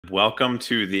Welcome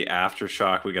to the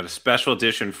Aftershock. We got a special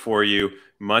edition for you.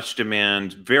 Much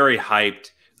demand, very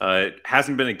hyped. It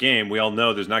hasn't been a game. We all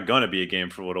know there's not going to be a game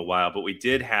for a little while, but we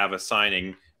did have a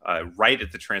signing right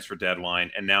at the transfer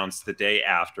deadline, announced the day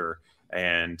after.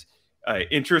 And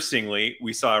interestingly,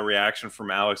 we saw a reaction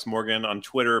from Alex Morgan on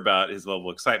Twitter about his level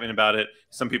of excitement about it.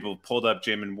 Some people pulled up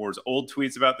Jamon Moore's old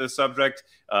tweets about this subject,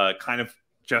 kind of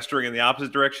gesturing in the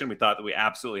opposite direction. We thought that we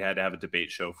absolutely had to have a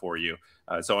debate show for you.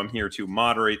 So I'm here to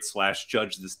moderate /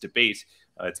 judge this debate.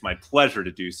 It's my pleasure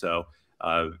to do so.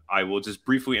 I will just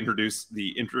briefly introduce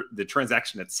the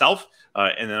transaction itself,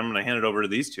 and then I'm going to hand it over to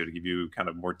these two to give you kind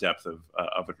of more depth of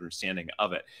understanding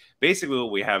of it. Basically,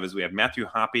 what we have is we have Matthew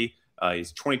Hoppe.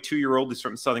 He's a 22-year-old. He's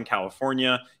from Southern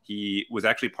California. He was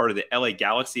actually part of the LA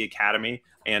Galaxy Academy.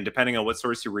 And depending on what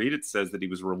source you read, it says that he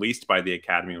was released by the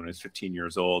academy when he was 15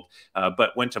 years old,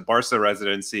 but went to Barca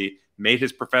residency, made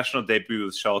his professional debut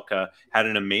with Schalke, had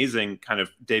an amazing kind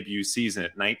of debut season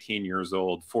at 19 years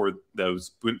old for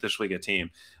those Bundesliga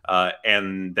team.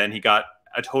 And then he got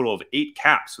a total of 8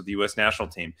 caps with the U.S. national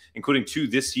team, including 2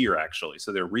 this year, actually.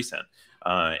 So they're recent.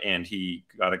 And he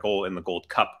got a goal in the Gold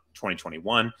Cup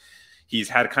 2021. He's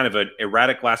had kind of an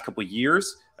erratic last couple of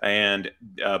years, and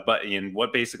but in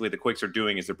what basically the Quakes are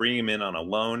doing is they're bringing him in on a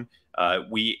loan.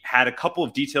 We had a couple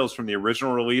of details from the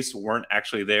original release weren't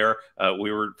actually there.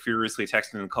 We were furiously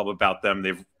texting the club about them.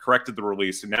 They've corrected the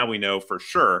release, so now we know for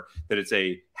sure that it's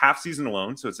a half-season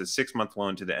loan, so it's a 6-month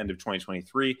loan to the end of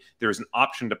 2023. There is an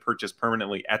option to purchase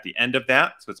permanently at the end of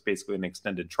that, so it's basically an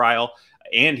extended trial,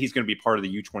 and he's going to be part of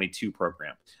the U22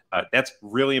 program. That's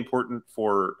really important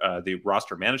for the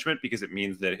roster management because it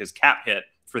means that his cap hit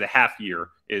for the half year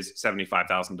is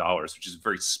 $75,000, which is a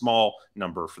very small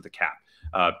number for the cap.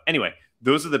 Anyway,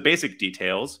 those are the basic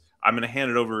details. I'm going to hand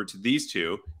it over to these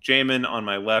two. Jamon on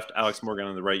my left, Alex Morgan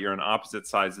on the right. You're on opposite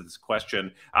sides of this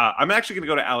question. I'm actually going to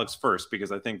go to Alex first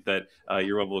because I think that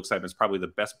your level of excitement is probably the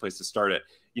best place to start it.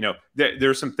 You know, there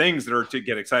are some things that are to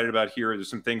get excited about here. There's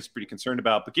some things pretty concerned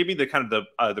about, but give me the kind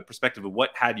of the perspective of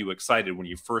what had you excited when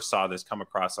you first saw this come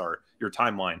across your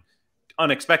timeline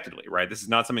unexpectedly, right? This is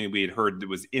not something that we had heard that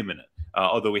was imminent,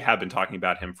 although we have been talking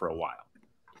about him for a while.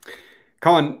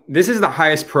 Colin, this is the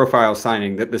highest profile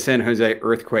signing that the San Jose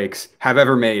Earthquakes have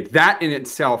ever made. That in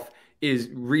itself is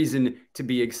reason to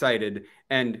be excited.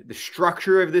 And the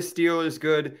structure of this deal is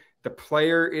good. The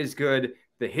player is good.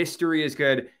 The history is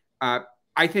good. I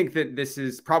think that this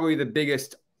is probably the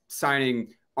biggest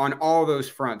signing on all those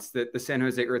fronts that the San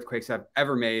Jose Earthquakes have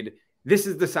ever made. This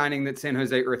is the signing that San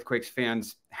Jose Earthquakes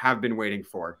fans have been waiting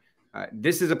for.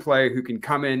 This is a player who can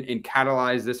come in and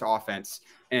catalyze this offense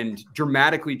and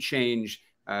dramatically change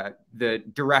the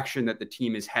direction that the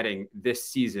team is heading this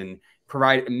season,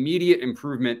 provide immediate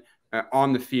improvement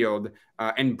on the field,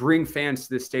 and bring fans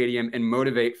to the stadium and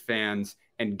motivate fans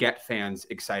and get fans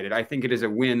excited. I think it is a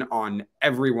win on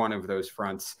every one of those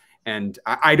fronts. And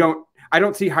I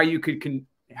don't see how you could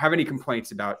have any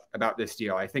complaints about this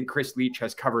deal. I think Chris Leach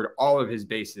has covered all of his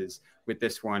bases with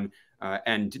this one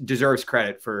and deserves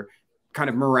credit for kind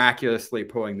of miraculously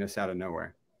pulling this out of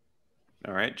nowhere.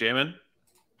 All right, Jamon.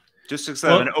 Just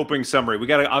to an opening summary. We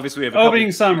got to obviously have a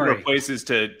opening summary places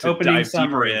to dive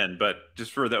deeper in, but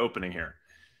just for the opening here.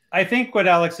 I think what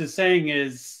Alex is saying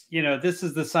is, you know, this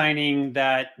is the signing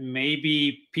that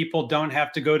maybe people don't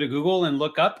have to go to Google and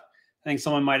look up. I think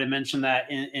someone might have mentioned that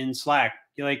in Slack.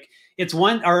 Like it's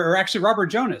one, or actually Robert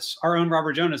Jonas, our own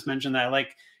Robert Jonas mentioned that.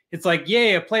 Like it's like,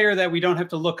 yay, a player that we don't have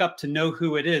to look up to know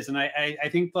who it is. And I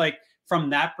think like from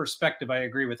that perspective, I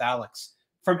agree with Alex.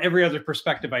 From every other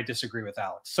perspective, I disagree with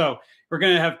Alex. So we're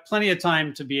going to have plenty of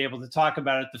time to be able to talk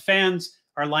about it. The fans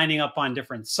are lining up on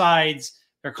different sides.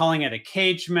 They're calling it a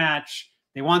cage match.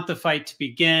 They want the fight to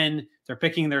begin. They're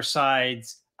picking their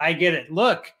sides. I get it.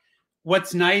 Look,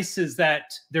 what's nice is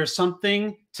that there's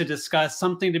something to discuss,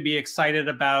 something to be excited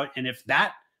about. And if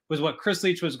that was what Chris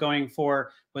Leach was going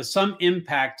for, was some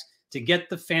impact to get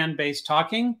the fan base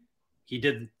talking, he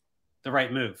did the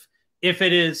right move. If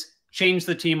it is change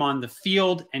the team on the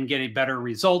field and get a better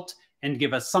result and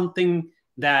give us something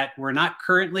that we're not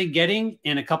currently getting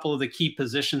in a couple of the key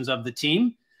positions of the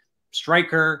team,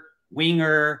 striker,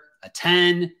 winger, a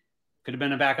 10, could have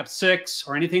been a backup 6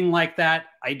 or anything like that.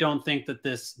 I don't think that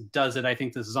this does it. I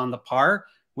think this is on the par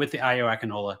with the Ayo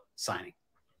Akinola signing.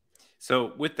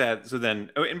 So with that, so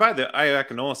then, and by the Ayo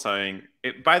Akinola signing,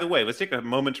 by the way, let's take a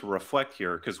moment to reflect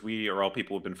here because we are all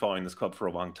people who've been following this club for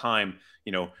a long time.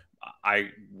 You know, I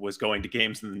was going to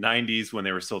games in the 90s when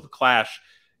they were still the Clash.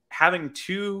 Having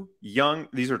two young,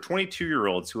 these are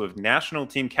 22-year-olds who have national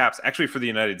team caps, actually for the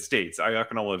United States. Ayo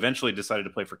Akinola eventually decided to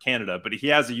play for Canada, but he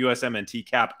has a USMNT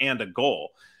cap and a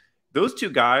goal. Those two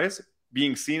guys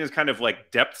being seen as kind of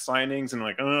like depth signings and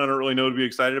like, oh, I don't really know to be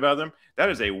excited about them. That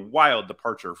is a wild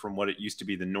departure from what it used to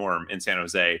be the norm in San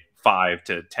Jose 5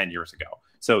 to 10 years ago.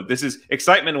 So this is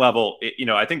excitement level.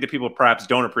 I think that people perhaps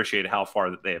don't appreciate how far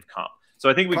that they have come. So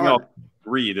I think we can all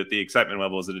agree that the excitement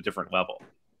level is at a different level.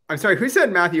 I'm sorry, who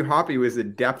said Matthew Hoppe was a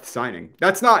depth signing?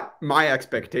 That's not my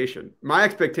expectation. My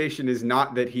expectation is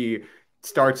not that he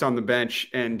starts on the bench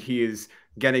and he is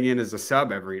getting in as a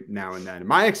sub every now and then.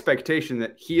 My expectation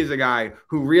that he is a guy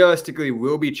who realistically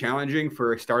will be challenging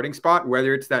for a starting spot,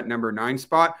 whether it's that number 9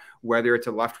 spot, whether it's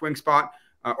a left wing spot,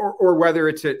 or whether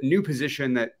it's a new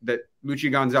position that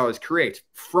Luchi Gonzalez creates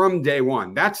from day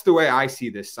one. That's the way I see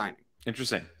this signing.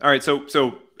 Interesting. All right,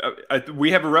 so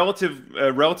we have a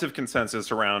relative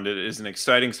consensus around it. Is an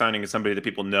exciting signing as somebody that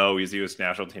people know. He's the U.S.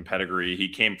 national team pedigree. He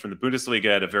came from the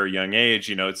Bundesliga at a very young age.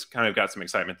 It's kind of got some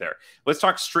excitement there. Let's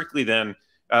talk strictly then.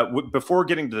 Before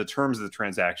getting to the terms of the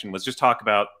transaction, let's just talk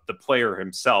about the player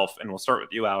himself. And we'll start with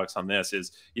you, Alex, on this.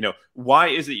 Why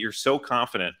is it you're so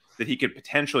confident that he could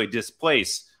potentially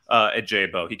displace a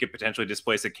J-Bo? He could potentially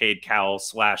displace a Cade Cowell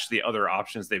 / the other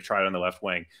options they've tried on the left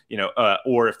wing,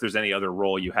 or if there's any other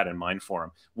role you had in mind for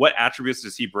him. What attributes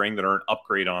does he bring that are an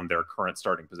upgrade on their current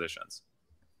starting positions?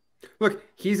 Look,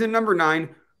 he's a number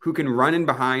 9 who can run in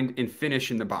behind and finish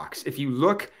in the box. If you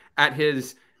look at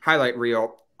his highlight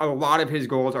reel, a lot of his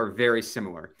goals are very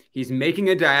similar. He's making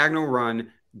a diagonal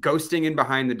run, ghosting in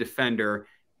behind the defender,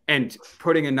 and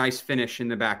putting a nice finish in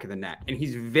the back of the net. And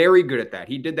he's very good at that.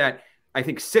 He did that, I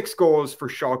think, 6 goals for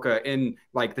Schalke in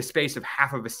like the space of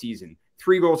half of a season.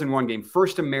 3 goals in one game.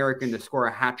 First American to score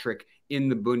a hat trick in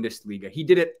the Bundesliga. He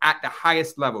did it at the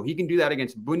highest level. He can do that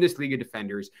against Bundesliga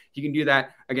defenders. He can do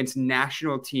that against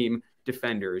national team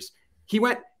defenders. He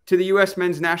went to the U.S.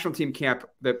 men's national team camp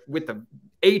with the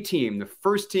A team, the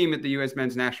first team at the U.S.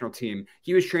 men's national team.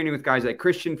 He was training with guys like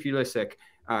Christian Pulisic,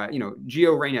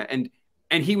 Gio Reyna,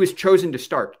 and he was chosen to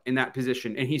start in that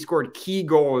position. And he scored key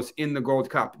goals in the Gold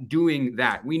Cup doing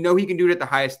that. We know he can do it at the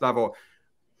highest level.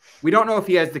 We don't know if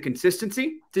he has the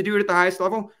consistency to do it at the highest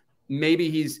level.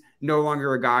 Maybe he's no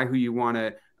longer a guy who you want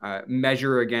to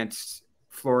measure against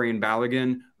Florian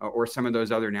Balogun or some of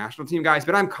those other national team guys.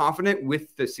 But I'm confident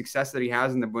with the success that he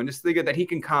has in the Bundesliga that he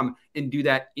can come and do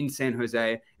that in San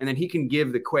Jose. And then he can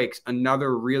give the Quakes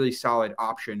another really solid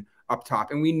option up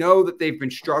top. And we know that they've been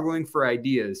struggling for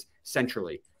ideas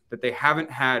centrally, that they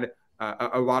haven't had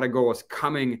a lot of goals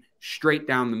coming straight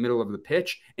down the middle of the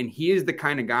pitch. And he is the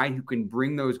kind of guy who can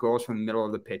bring those goals from the middle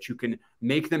of the pitch, who can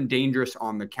make them dangerous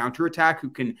on the counterattack, who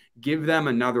can give them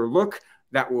another look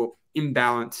that will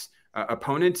imbalance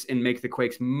opponents and make the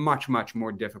Quakes much, much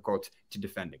more difficult to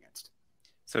defend against.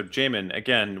 So, Jamon,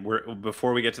 again,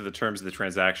 before we get to the terms of the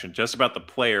transaction, just about the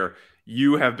player,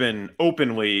 you have been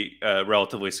openly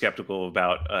relatively skeptical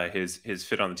about his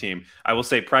fit on the team. I will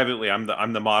say privately, I'm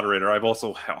the moderator. I've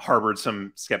also harbored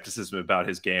some skepticism about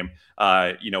his game.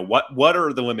 What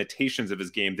are the limitations of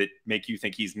his game that make you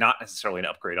think he's not necessarily an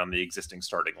upgrade on the existing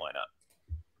starting lineup?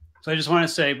 So I just want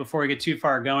to say before we get too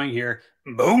far going here,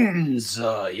 bones,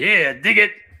 yeah, dig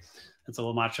it. That's a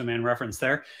little Macho Man reference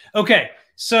there. Okay,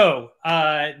 so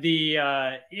around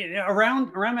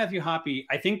Matthew Hoppe,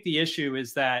 I think the issue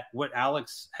is that what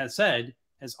Alex has said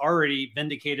has already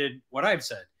vindicated what I've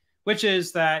said, which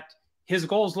is that his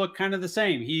goals look kind of the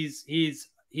same. He's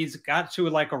got to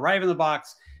like arrive in the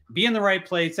box, be in the right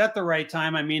place at the right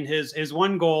time. I mean, his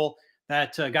one goal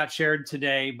that got shared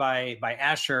today by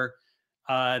Asher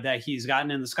that he's gotten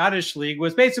in the Scottish League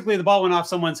was basically the ball went off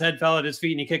someone's head, fell at his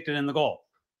feet, and he kicked it in the goal.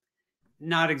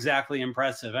 Not exactly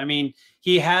impressive. I mean,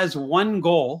 he has 1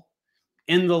 goal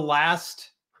in the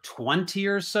last 20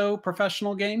 or so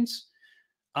professional games.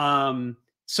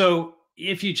 So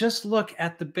if you just look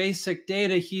at the basic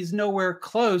data, he's nowhere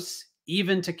close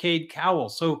even to Cade Cowell.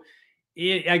 So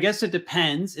I guess it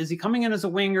depends. Is he coming in as a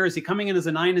winger? Is he coming in as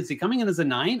a 9? Is he coming in as a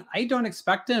 9? I don't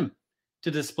expect him to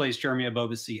displace Jeremy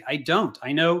Ebobisse. I don't.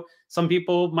 I know some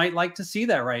people might like to see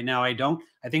that right now. I don't.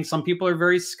 I think some people are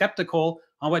very skeptical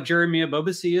on what Jeremy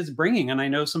Ebobisse is bringing, and I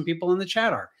know some people in the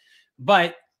chat are.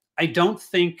 But I don't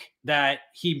think that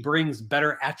he brings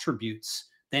better attributes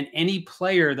than any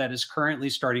player that is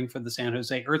currently starting for the San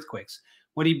Jose Earthquakes.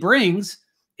 What he brings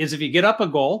is if you get up a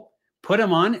goal, put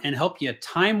him on and help you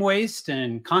time waste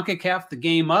and CONCACAF the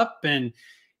game up and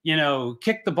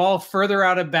kick the ball further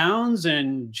out of bounds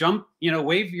and jump,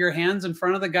 wave your hands in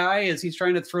front of the guy as he's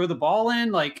trying to throw the ball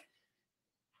in. Like,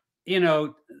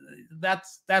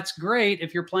 that's great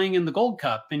if you're playing in the Gold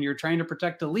Cup and you're trying to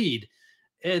protect a lead.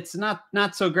 It's not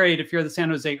so great if you're the San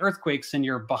Jose Earthquakes and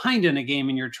you're behind in a game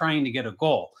and you're trying to get a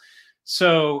goal.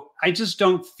 So I just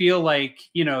don't feel like,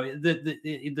 you know,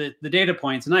 the data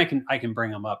points, and I can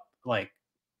bring them up. Like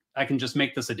I can just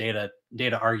make this a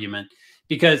data argument,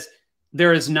 because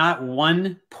there is not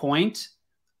one point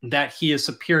that he is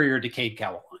superior to Cade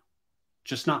Cowell on.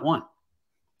 Just not one.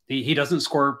 He doesn't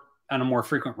score on a more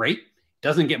frequent rate,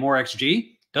 doesn't get more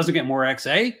XG, doesn't get more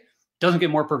XA, doesn't get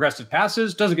more progressive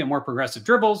passes, doesn't get more progressive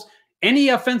dribbles. Any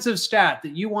offensive stat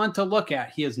that you want to look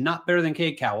at, he is not better than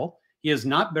Cade Cowell. He is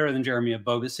not better than Jeremy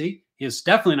Ebobisse. He is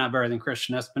definitely not better than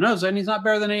Christian Espinoza, and he's not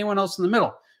better than anyone else in the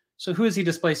middle. So who is he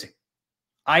displacing?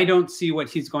 I don't see what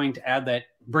he's going to add that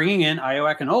bringing in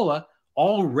Ayo Akinola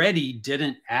already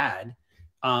didn't add,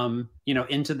 you know,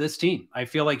 into this team. I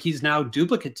feel like he's now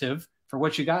duplicative for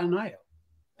what you got in Ayo.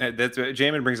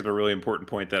 Jamon brings up a really important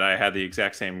point that I had the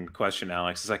exact same question,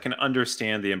 Alex, is I can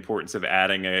understand the importance of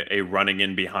adding a running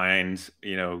in behind,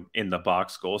 you know, in the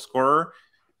box goal scorer,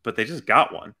 but they just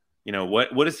got one. You know,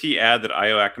 what does he add that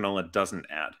Ayo Akinola doesn't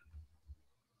add?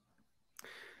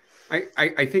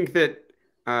 I think that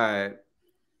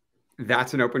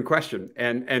that's an open question,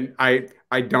 and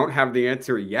I don't have the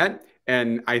answer yet.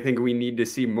 And I think we need to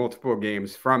see multiple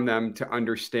games from them to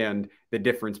understand the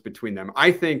difference between them.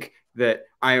 I think that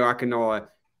Ayo Akinola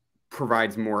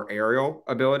provides more aerial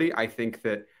ability. I think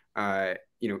that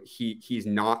you know, he's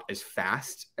not as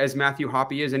fast as Matthew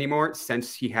Hoppe is anymore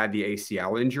since he had the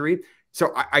ACL injury.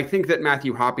 So I think that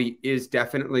Matthew Hoppe is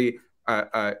definitely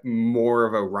more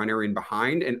of a runner in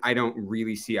behind, and I don't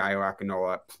really see Ayo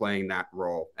Akinola playing that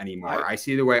role anymore. I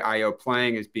see the way Ayo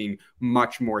playing as being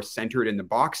much more centered in the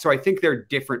box. So I think they're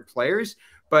different players,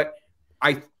 but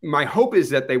my hope is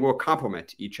that they will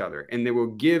complement each other and they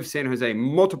will give San Jose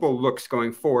multiple looks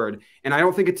going forward. And I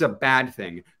don't think it's a bad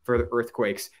thing for the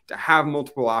Earthquakes to have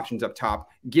multiple options up top,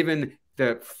 given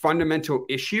the fundamental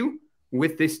issue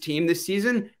with this team this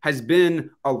season has been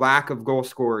a lack of goal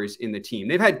scorers in the team.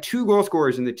 They've had 2 goal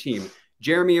scorers in the team,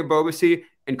 Jeremy Ebobisse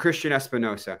and Christian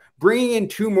Espinoza. Bringing in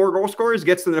 2 more goal scorers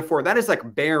gets them to 4. That is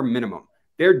like bare minimum.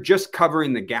 They're just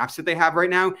covering the gaps that they have right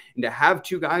now. And to have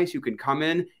 2 guys who can come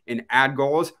in and add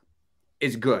goals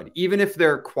is good. Even if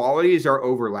their qualities are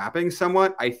overlapping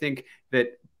somewhat, I think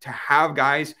that to have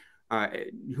guys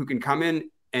who can come in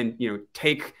and, you know,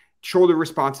 take shoulder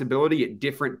responsibility at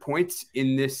different points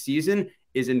in this season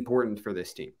is important for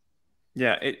this team.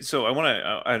 Yeah. So I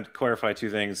want to clarify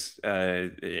 2 things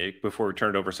before we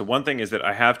turn it over. So one thing is that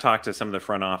I have talked to some of the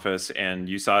front office, and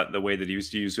you saw it the way that he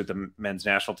was used with the men's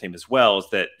national team as well, is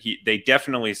that they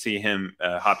definitely see him,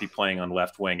 Hoppe, playing on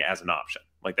left wing as an option.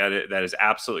 Like that is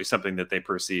absolutely something that they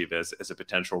perceive as a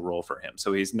potential role for him.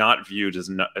 So he's not viewed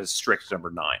as strict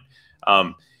number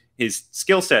 9. His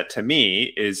skill set to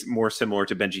me is more similar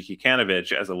to Benji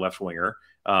Kikanovic as a left winger.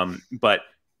 But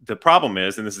the problem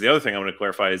is, and this is the other thing I want to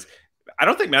clarify, is I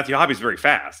don't think Matthew Hoppe is very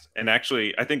fast. And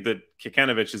actually, I think that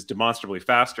Kikanovic is demonstrably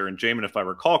faster. And Jamon, if I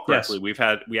recall correctly,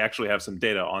 yes, we actually have some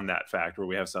data on that fact, where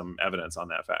we have some evidence on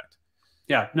that fact.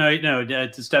 Yeah, no,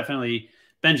 it's definitely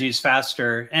Benji's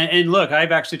faster. And look,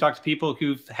 I've actually talked to people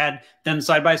who've had them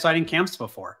side-by-side in camps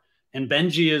before. And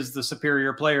Benji is the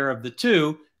superior player of the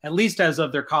 2, at least as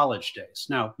of their college days.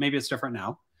 Now, maybe it's different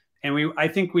now. And I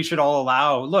think we should all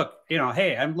allow, look, you know,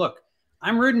 hey,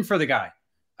 I'm rooting for the guy.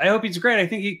 I hope he's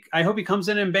great. I hope he comes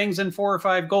in and bangs in 4 or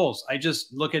 5 goals. I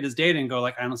just look at his data and go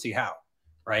like, I don't see how,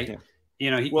 right? Yeah.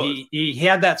 You know, he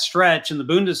had that stretch in the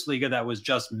Bundesliga that was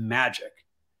just magic.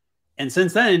 And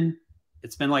since then,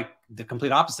 it's been like the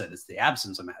complete opposite. It's the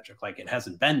absence of magic. Like it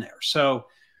hasn't been there. So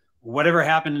whatever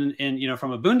happened in you know,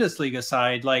 from a Bundesliga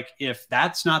side, like if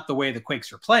that's not the way the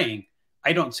Quakes are playing,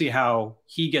 I don't see how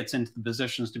he gets into the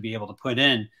positions to be able to put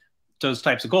in those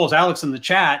types of goals. Alex in the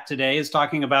chat today is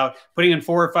talking about putting in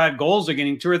 4 or 5 goals or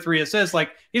getting 2 or 3 assists.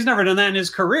 Like he's never done that in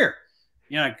his career.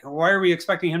 You know, like, why are we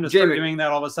expecting him to start doing that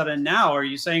all of a sudden now? Are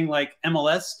you saying like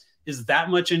MLS is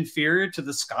that much inferior to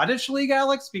the Scottish League,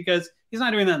 Alex? Because he's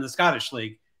not doing that in the Scottish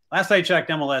League. Last I checked,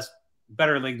 MLS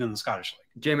better league than the Scottish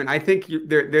League. Jamon, I think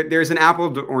there's an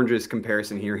apple to oranges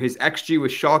comparison here. His XG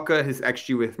with Schalke, his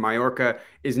XG with Mallorca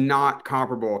is not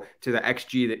comparable to the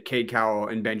XG that Cade Cowell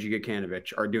and Benji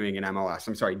Kikanovic are doing in MLS.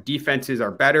 I'm sorry, defenses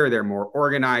are better. They're more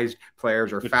organized.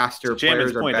 Players are faster.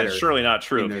 Players are better. That's surely not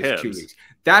true of Hibs.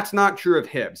 That's not true of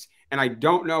Hibs. And I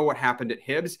don't know what happened at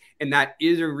Hibs. And that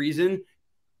is a reason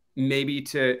maybe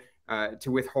to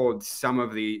withhold some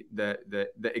of the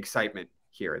excitement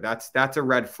here. That's a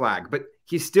red flag. But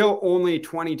he's still only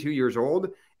 22 years old,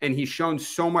 and he's shown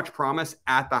so much promise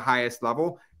at the highest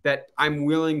level that I'm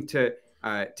willing to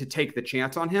take the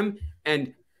chance on him.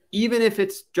 And even if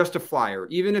it's just a flyer,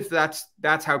 even if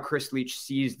that's how Chris Leach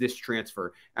sees this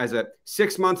transfer as a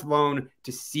 6-month loan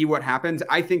to see what happens,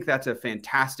 I think that's a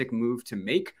fantastic move to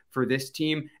make for this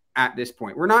team at this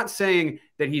point. We're not saying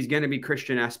that he's going to be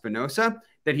Christian Espinosa,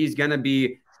 that he's going to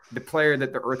be the player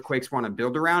that the Earthquakes want to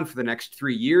build around for the next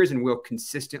 3 years and will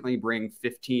consistently bring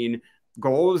 15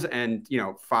 goals and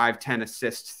 5-10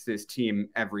 assists to his team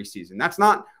every season. That's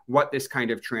not what this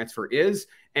kind of transfer is,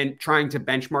 and trying to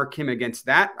benchmark him against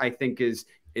that, I think is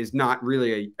not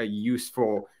really a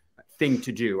useful thing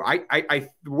to do. The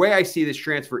way I see this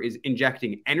transfer is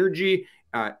injecting energy,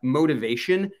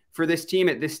 motivation for this team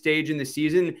at this stage in the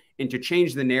season, and to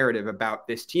change the narrative about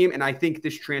this team. And I think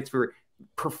this transfer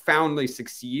profoundly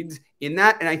succeeds in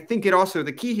that. And I think it also,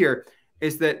 the key here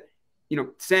is that,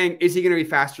 saying, is he going to be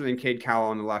faster than Cade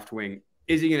Cowell on the left wing?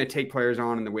 Is he going to take players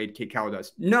on in the way Cade Cowell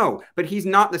does? No, but he's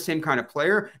not the same kind of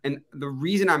player. And the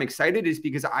reason I'm excited is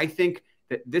because I think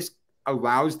that this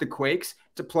allows the Quakes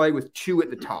to play with 2 at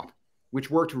the top, which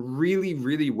worked really,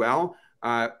 really well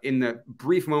in the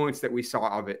brief moments that we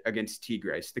saw of it against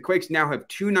Tigres. The Quakes now have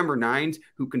 2 number 9s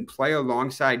who can play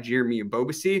alongside Jeremy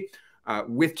Ebobisse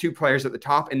with 2 players at the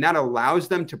top, and that allows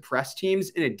them to press teams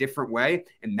in a different way,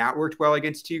 and that worked well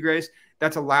against Tigres.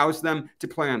 That allows them to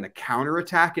play on the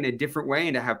counterattack in a different way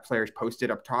and to have players posted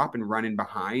up top and run in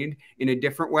behind in a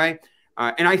different way.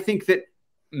 And I think that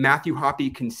Matthew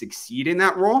Hoppe can succeed in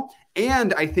that role,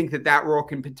 and I think that role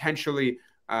can potentially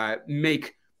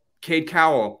make Cade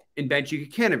Cowell and Benji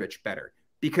Kikanovic better,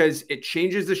 because it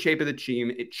changes the shape of the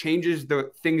team. It changes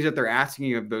the things that they're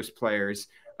asking of those players,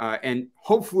 and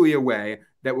hopefully a way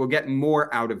that will get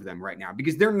more out of them right now,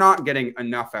 because they're not getting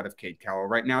enough out of Cade Cowell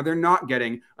right now. They're not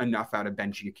getting enough out of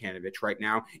Benji Kikanovic right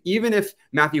now. Even if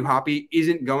Matthew Hoppe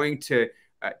isn't going to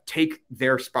take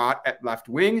their spot at left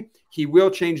wing, he will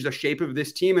change the shape of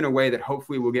this team in a way that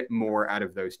hopefully will get more out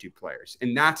of those 2 players.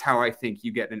 And that's how I think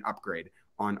you get an upgrade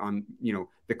on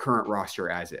the current roster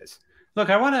as is.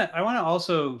 Look, I want to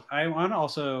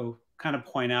also kind of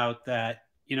point out that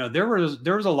there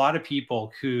was a lot of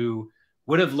people who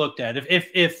would have looked at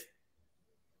if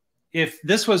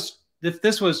this was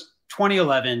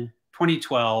 2011,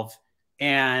 2012,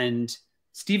 and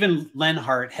Steven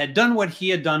Lenhart had done what he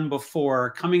had done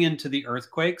before coming into the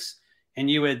Earthquakes, and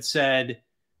you had said,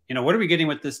 what are we getting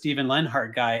with this Steven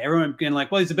Lenhart guy? Everyone being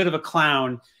like, well, he's a bit of a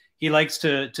clown. He likes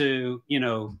to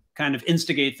kind of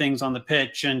instigate things on the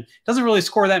pitch and doesn't really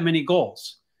score that many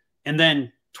goals. And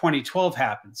then 2012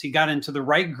 happens. He got into the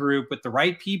right group with the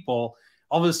right people.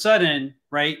 All of a sudden,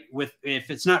 right, if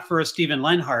it's not for a Steven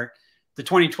Lenhart, the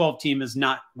 2012 team is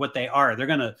not what they are. They're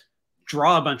going to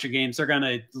draw a bunch of games. They're going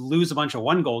to lose a bunch of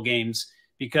 1-goal games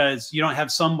because you don't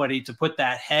have somebody to put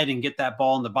that head and get that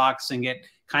ball in the box and get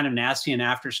kind of nasty and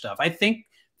after stuff. I think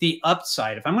the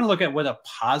upside, if I'm going to look at what a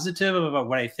positive about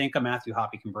what I think a Matthew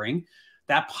Hoppe can bring,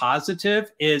 that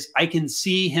positive is I can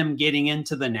see him getting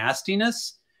into the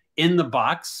nastiness in the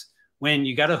box when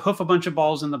you got to hoof a bunch of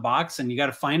balls in the box and you got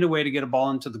to find a way to get a ball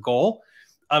into the goal,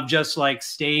 of just like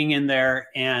staying in there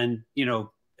and,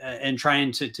 and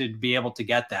trying to be able to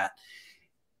get that.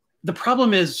 The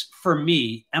problem is, for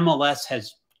me, MLS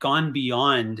has gone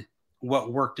beyond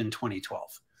what worked in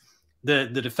 2012. The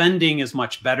defending is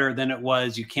much better than it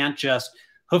was. You can't just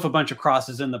hoof a bunch of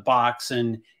crosses in the box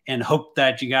and hope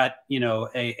that you got,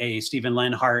 a Steven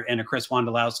Lenhart and a Chris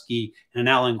Wondolowski and an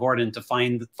Alan Gordon to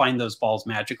find those balls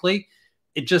magically.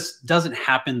 It just doesn't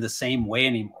happen the same way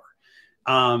anymore.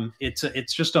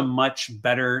 It's just a much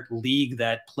better league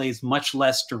that plays much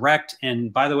less direct.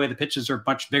 And by the way, the pitches are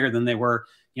much bigger than they were,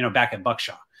 back at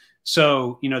Buckshaw.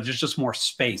 So, there's just more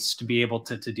space to be able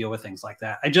to deal with things like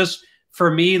that. For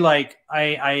me, like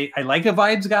I like a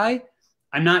vibes guy.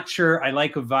 I'm not sure I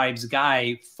like a vibes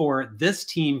guy for this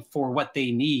team for what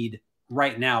they need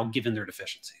right now, given their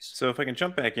deficiencies. So if I can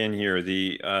jump back in here,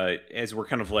 as we're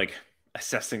kind of like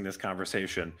assessing this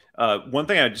conversation, one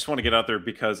thing I just want to get out there,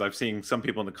 because I've seen some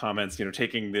people in the comments,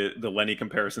 taking the Lenny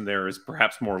comparison there is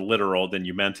perhaps more literal than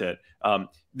you meant it.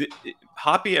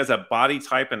 Hoppe as a body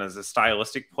type and as a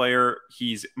stylistic player,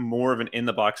 he's more of an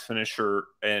in-the-box finisher,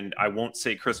 and I won't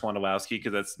say Chris Wondolowski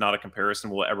because that's not a comparison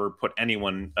we'll ever put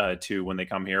anyone to when they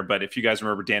come here. But if you guys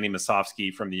remember Danny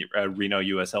Masovsky from the Reno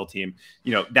USL team,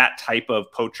 that type of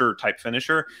poacher type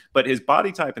finisher, but his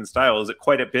body type and style is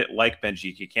quite a bit like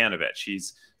Benji Kikanovic.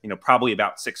 He's probably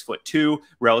about 6'2",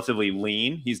 relatively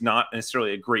lean. He's not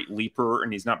necessarily a great leaper,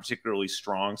 and he's not particularly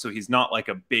strong, so he's not like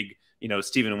a big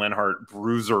Steven Lenhart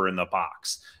bruiser in the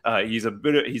box. He's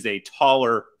a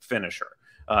taller finisher.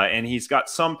 And he's got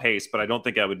some pace, but I don't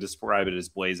think I would describe it as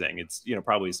blazing. It's, you know,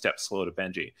 probably a step slow to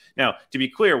Benji. Now, to be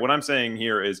clear, what I'm saying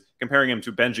here is comparing him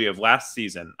to Benji of last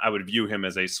season, I would view him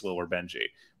as a slower Benji.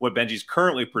 What Benji's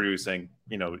currently producing,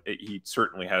 you know, he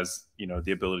certainly has, you know,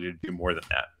 the ability to do more than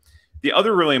that. The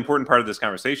other really important part of this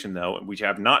conversation, though, which I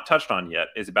have not touched on yet,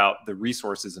 is about the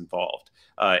resources involved.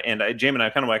 Jamon, I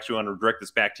kind of actually want to direct this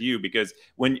back to you, because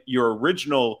when your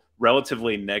original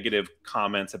relatively negative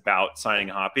comments about signing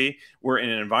Hoppe were in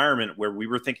an environment where we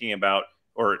were thinking about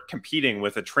or competing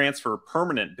with a transfer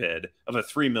permanent bid of a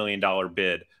 $3 million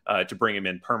bid to bring him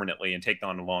in permanently and take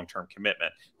on a long-term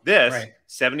commitment. This, right.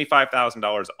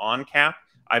 $75,000 on cap,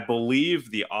 I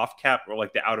believe the off cap or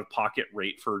like the out of pocket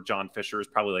rate for John Fisher is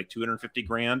probably like 250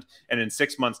 grand. And in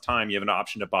 6 months time, you have an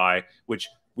option to buy, which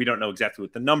we don't know exactly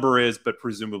what the number is, but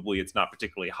presumably it's not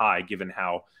particularly high given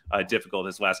how difficult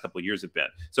his last couple of years have been.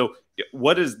 So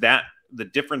what is that, the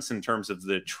difference in terms of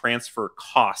the transfer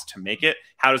cost to make it?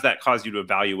 How does that cause you to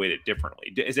evaluate it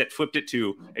differently? Is it flipped it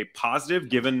to a positive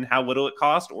given how little it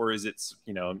cost, or is it,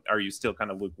 you know, are you still kind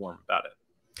of lukewarm about it?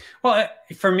 Well,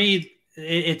 for me,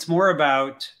 it's more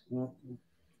about,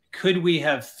 could we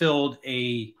have filled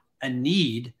a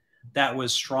need that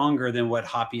was stronger than what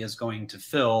Hoppe is going to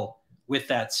fill with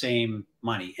that same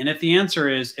money? And if the answer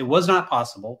is it was not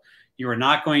possible, you are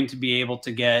not going to be able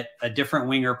to get a different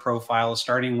winger profile, a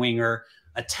starting winger,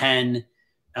 a 10,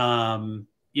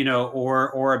 you know,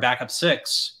 or a backup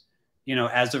 6, you know,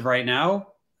 as of right now,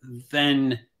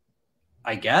 then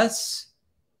I guess,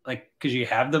 like, because you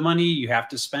have the money, you have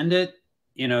to spend it.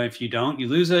 You know, if you don't, you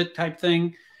lose it type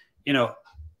thing. You know,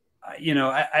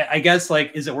 I guess,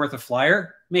 like, is it worth a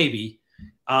flyer? Maybe.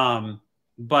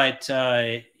 But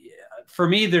for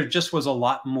me, there just was a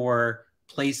lot more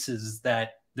places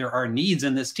that there are needs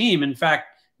in this team. In fact,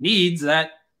 needs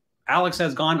that Alex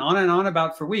has gone on and on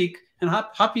about for weeks, and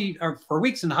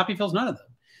Hoppe fills none of them.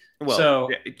 Well, so,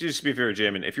 just to be fair,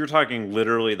 Jamon, if you're talking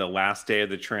literally the last day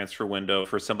of the transfer window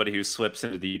for somebody who slips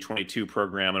into the U22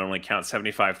 program and only counts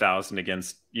 75,000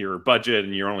 against your budget,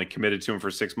 and you're only committed to him for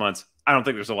 6 months, I don't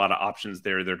think there's a lot of options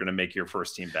there. They're going to make your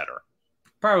first team better.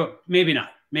 Probably, maybe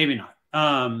not.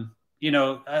 You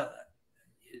know,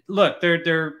 look,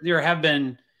 there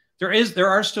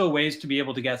are still ways to be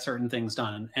able to get certain things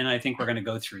done, and I think we're going to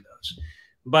go through those.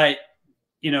 But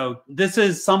you know, this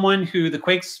is someone who the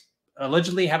Quakes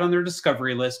allegedly had on their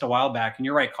discovery list a while back. And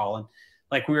you're right, Colin.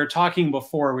 Like we were talking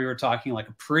before, we were talking like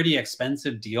a pretty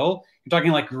expensive deal. You're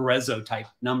talking like Grezzo type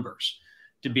numbers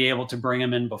to be able to bring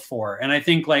him in before. And I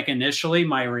think like initially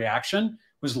my reaction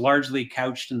was largely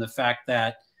couched in the fact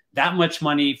that much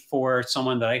money for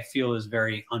someone that I feel is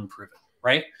very unproven,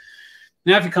 right?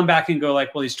 Now, if you come back and go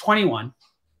like, well, he's 21,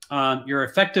 you're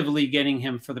effectively getting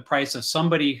him for the price of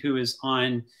somebody who is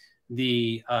on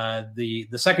the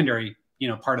secondary, you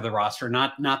know, part of the roster,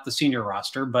 not the senior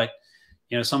roster, but,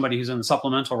 you know, somebody who's in the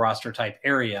supplemental roster type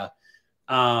area.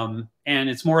 And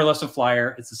it's more or less a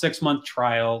flyer. It's a 6-month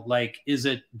trial. Like, is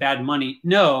it bad money?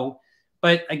 No.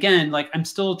 But again, like, I'm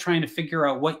still trying to figure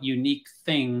out what unique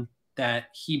thing that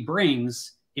he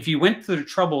brings. If you went through the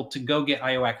trouble to go get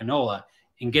Ayo Akinola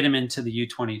and get him into the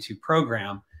U22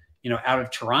 program, you know, out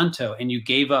of Toronto, and you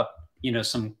gave up, you know,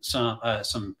 some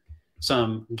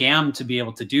GAM to be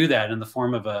able to do that in the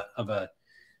form of a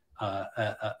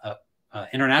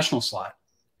international slot.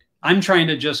 I'm trying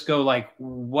to just go like,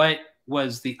 what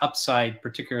was the upside,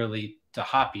 particularly to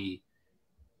Hoppe,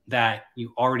 that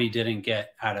you already didn't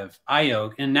get out of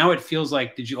Ayo? And now it feels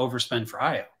like, did you overspend for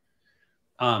Ayo?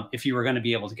 If you were going to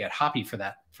be able to get Hoppe for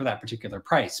that particular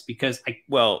price, because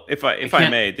if I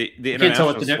may, the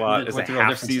international slot is a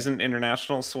half-season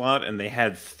international slot, and they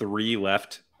had 3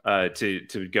 left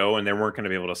to go, and they weren't going to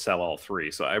be able to sell all 3.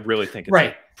 So I really think it's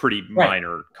a pretty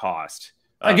minor cost.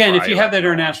 Again, if you have that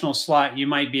international slot, you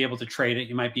might be able to trade it.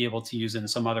 You might be able to use it in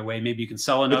some other way. Maybe you can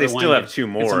sell another one. But they still have 2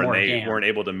 more, and they weren't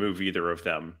able to move either of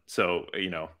them. So, you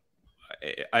know,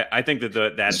 I think that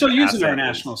that still use an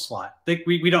international slot.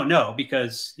 We don't know,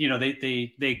 because, you know,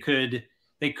 they could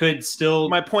still.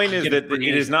 My point is that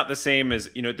it is not the same as,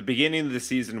 you know, at the beginning of the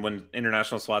season when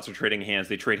international slots are trading hands,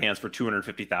 they trade hands for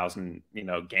 250,000, you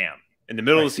know, GAM. In the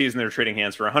middle of the season, they're trading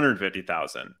hands for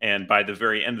 150,000. And by the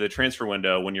very end of the transfer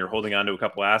window, when you're holding on to a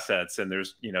couple assets and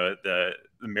there's, you know, the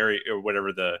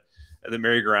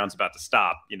merry-go-round's about to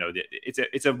stop, you know,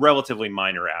 it's a relatively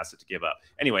minor asset to give up.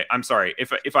 Anyway, I'm sorry.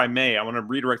 If I may, I want to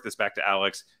redirect this back to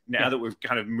Alex. Now that we've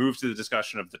kind of moved to the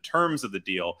discussion of the terms of the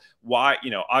deal, why, you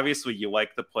know, obviously you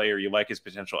like the player, you like his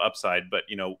potential upside, but,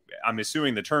 you know, I'm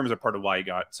assuming the terms are part of why you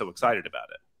got so excited about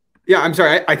it. Yeah, I'm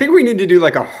sorry. I think we need to do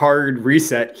like a hard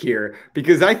reset here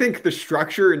because I think the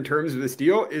structure in terms of this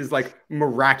deal is like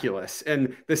miraculous.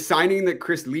 And the signing that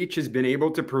Chris Leach has been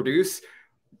able to produce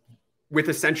with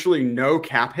essentially no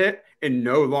cap hit and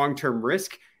no long-term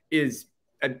risk is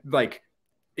like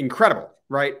incredible,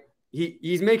 right?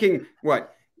 He's making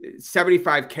what,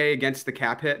 75K against the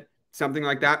cap hit, something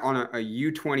like that on a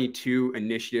U22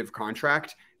 initiative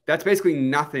contract. That's basically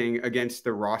nothing against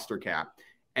the roster cap.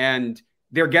 And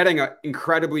they're getting an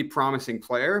incredibly promising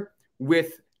player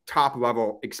with top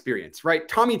level experience, right?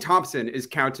 Tommy Thompson is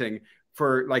counting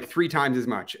for like 3 times as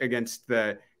much against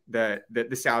the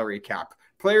salary cap.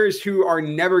 Players who are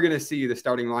never going to see the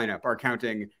starting lineup are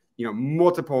counting,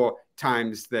 multiple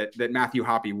times that Matthew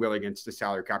Hoppe will against the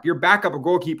salary cap. Your backup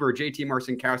goalkeeper, JT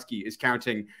Marcinkowski, is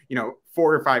counting, 4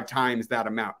 or 5 times that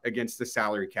amount against the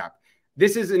salary cap.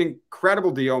 This is an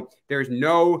incredible deal. There's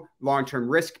no long-term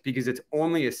risk because it's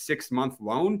only a 6-month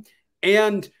loan.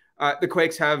 And the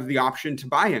Quakes have the option to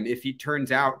buy him if he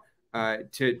turns out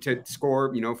to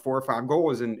score, 4 or 5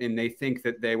 goals and they think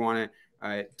that they want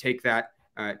to take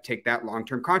that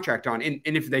long-term contract on. And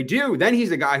if they do, then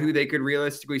he's a guy who they could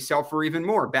realistically sell for even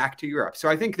more back to Europe. So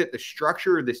I think that the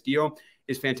structure of this deal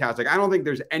is fantastic. I don't think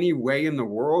there's any way in the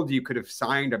world you could have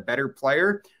signed a better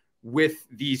player with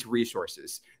these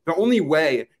resources. The only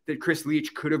way that Chris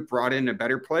Leach could have brought in a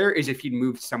better player is if he'd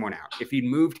moved someone out. If he'd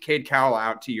moved Cade Cowell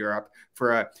out to Europe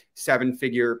for a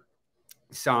 7-figure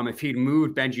sum, if he'd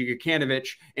moved Benji Gukanovic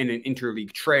in an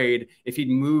interleague trade, if he'd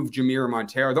moved Jamon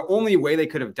Moore, the only way they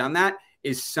could have done that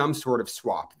is some sort of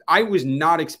swap. I was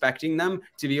not expecting them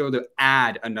to be able to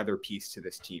add another piece to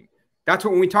this team. That's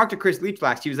what, when we talked to Chris Leach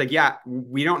last, he was like, yeah,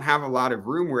 we don't have a lot of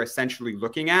room. We're essentially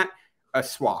looking at a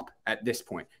swap at this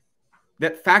point. The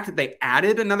fact that they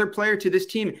added another player to this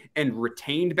team and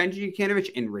retained Benji Gukanovic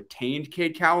and retained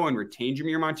Cade Cowell and retained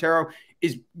Jamon Moore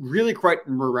is really quite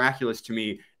miraculous to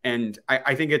me. And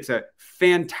I think it's a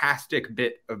fantastic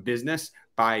bit of business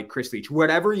by Chris Leach.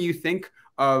 Whatever you think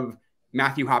of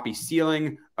Matthew Hoppe's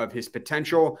ceiling, of his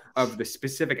potential, of the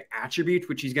specific attributes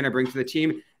which he's going to bring to the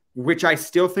team, which I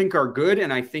still think are good.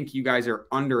 And I think you guys are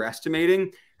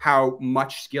underestimating how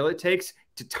much skill it takes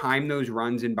to time those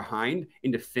runs in behind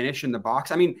and to finish in the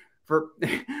box. I mean, for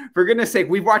goodness sake,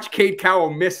 we've watched Cade Cowell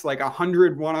miss like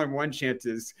 100 one-on-one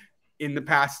chances in the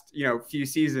past, few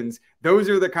seasons. Those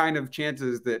are the kind of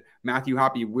chances that Matthew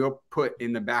Hoppe will put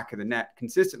in the back of the net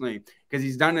consistently because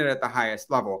he's done it at the highest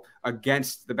level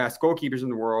against the best goalkeepers in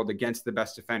the world, against the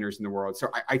best defenders in the world. So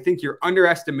I think you're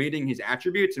underestimating his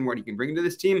attributes and what he can bring to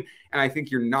this team. And I think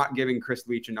you're not giving Chris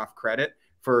Leach enough credit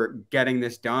for getting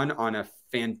this done on a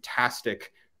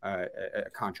fantastic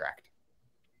contract.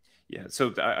 Yeah,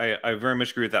 so I very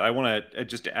much agree with that. I want to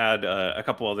just add a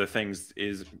couple other things.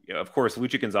 Is, of course,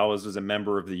 Luchi Gonzalez was a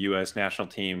member of the U.S. national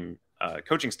team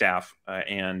coaching staff,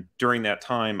 and during that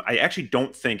time, I actually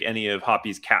don't think any of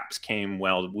Hoppe's caps came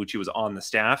while Luchi was on the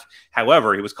staff.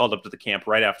 However, he was called up to the camp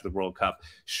right after the World Cup.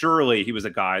 Surely he was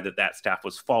a guy that staff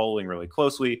was following really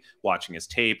closely, watching his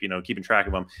tape, keeping track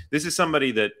of him. This is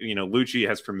somebody that Luchi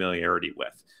has familiarity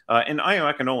with. And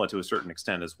Ayo Akinola to a certain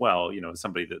extent as well,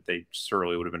 somebody that they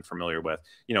surely would have been familiar with.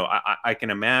 I can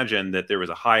imagine that there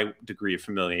was a high degree of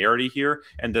familiarity here.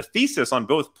 And the thesis on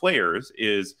both players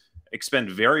is expend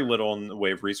very little in the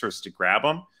way of resources to grab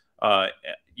them.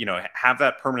 Have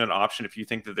that permanent option if you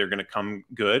think that they're going to come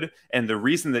good. And the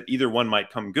reason that either one might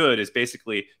come good is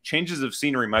basically changes of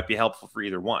scenery might be helpful for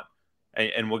either one.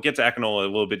 And we'll get to Akinola a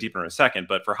little bit deeper in a second,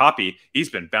 but for Hoppe, he's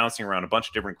been bouncing around a bunch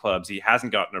of different clubs. He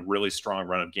hasn't gotten a really strong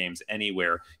run of games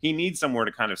anywhere. He needs somewhere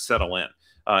to kind of settle in,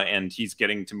 and he's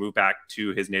getting to move back to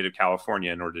his native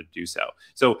California in order to do so.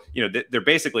 So, they're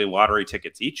basically lottery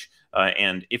tickets each,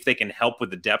 and if they can help with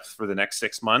the depth for the next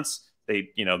 6 months,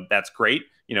 that's great.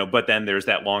 But then there's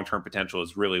that long-term potential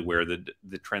is really where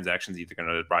the transaction's either going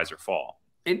to rise or fall.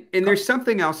 And there's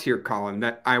something else here, Colin,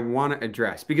 that I want to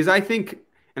address because I think.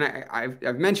 And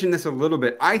I've mentioned this a little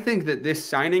bit. I think that this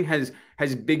signing has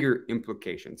bigger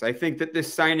implications. I think that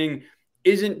this signing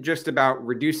isn't just about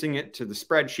reducing it to the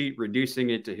spreadsheet,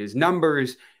 reducing it to his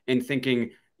numbers and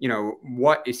thinking,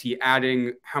 what is he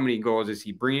adding? How many goals is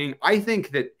he bringing? I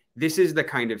think that this is the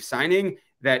kind of signing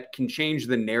that can change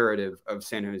the narrative of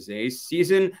San Jose's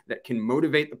season, that can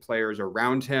motivate the players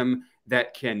around him,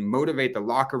 that can motivate the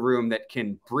locker room, that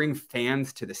can bring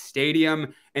fans to the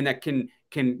stadium, and that can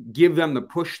give them the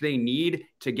push they need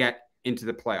to get into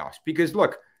the playoffs. Because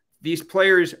look, these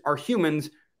players are humans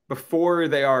before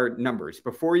they are numbers.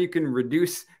 Before you can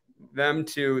reduce them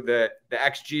to the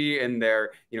XG and their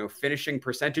finishing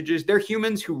percentages, they're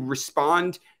humans who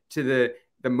respond to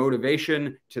the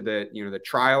motivation, to the, you know, the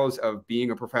trials of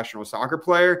being a professional soccer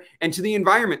player, and to the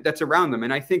environment that's around them.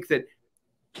 And I think that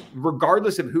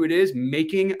regardless of who it is,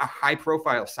 making a high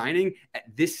profile signing at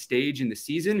this stage in the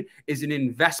season is an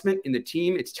investment in the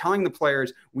team. It's telling the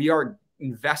players, we are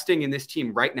investing in this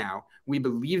team right now. We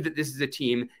believe that this is a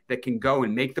team that can go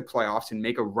and make the playoffs and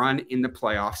make a run in the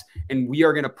playoffs. And we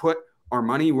are going to put our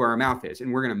money where our mouth is.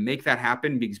 And we're going to make that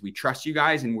happen because we trust you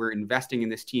guys and we're investing in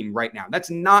this team right now. That's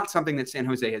not something that San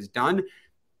Jose has done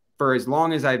for as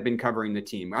long as I've been covering the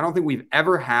team. I don't think we've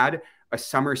ever had a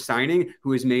summer signing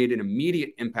who has made an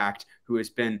immediate impact, who has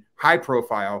been high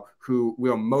profile, who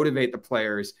will motivate the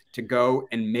players to go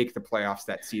and make the playoffs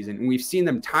that season. And we've seen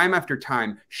them time after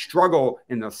time struggle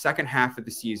in the second half of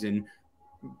the season,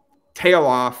 tail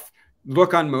off,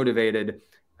 look unmotivated,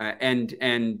 and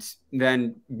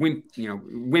then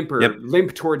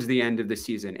limp towards the end of the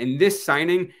season. And this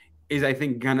signing is, I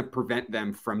think, going to prevent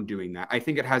them from doing that. I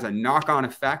think it has a knock-on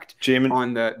effect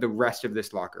on the rest of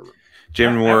this locker room.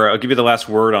 Jamon Moore, I'll give you the last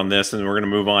word on this, and we're going to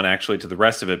move on actually to the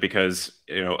rest of it because,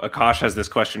 you know, Akash has this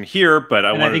question here, but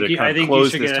I wanted to kind of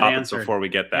close this topic before we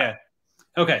get that.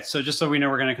 Yeah. Okay, so just so we know,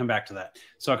 we're going to come back to that.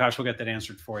 So Akash will get that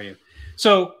answered for you.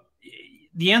 So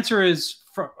the answer is,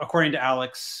 according to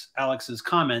Alex's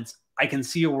comments, I can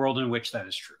see a world in which that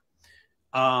is true.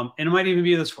 And it might even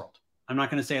be this world. I'm not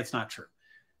going to say it's not true.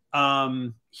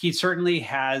 He certainly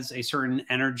has a certain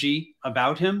energy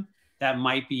about him that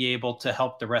might be able to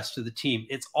help the rest of the team.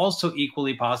 It's also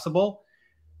equally possible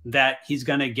that he's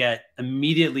going to get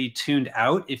immediately tuned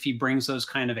out if he brings those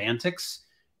kind of antics,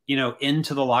 you know,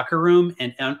 into the locker room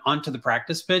and onto the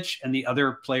practice pitch, and the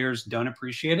other players don't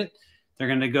appreciate it. They're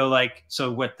going to go like,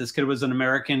 so what, this kid was an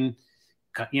American,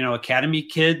 you know, academy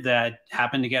kid that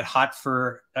happened to get hot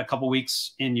for a couple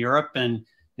weeks in Europe, and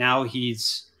now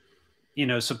he's, you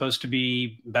know, supposed to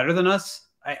be better than us.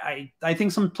 I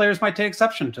think some players might take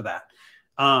exception to that.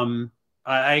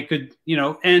 I could, you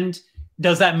know, and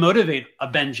does that motivate a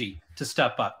Benji to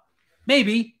step up?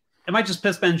 Maybe. It might just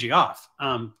piss Benji off,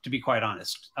 to be quite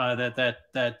honest,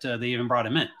 that they even brought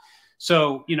him in.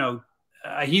 So, you know,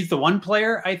 he's the one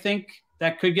player I think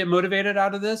that could get motivated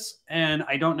out of this, and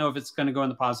I don't know if it's going to go in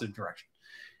the positive direction.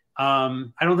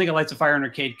 I don't think it lights a fire under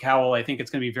Cade Cowell. I think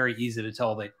it's going to be very easy to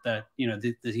tell that you know,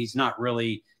 that he's not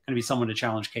really going to be someone to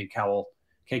challenge Cade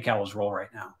Cowell's role right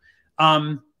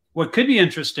now. What could be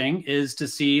interesting is to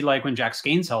see, like, when Jack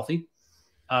Skane's healthy,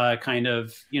 kind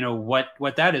of, you know,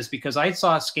 what that is, because I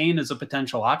saw Skane as a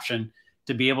potential option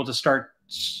to be able to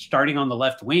starting on the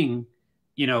left wing,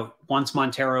 you know, once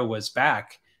Montero was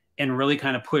back, and really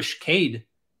kind of push Cade,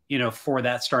 you know, for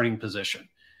that starting position.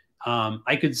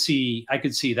 I could see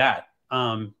that.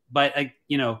 But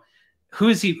you know,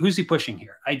 who's he pushing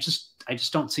here? I just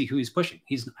don't see who he's pushing.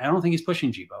 I don't think he's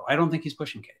pushing Jibo. I don't think he's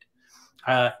pushing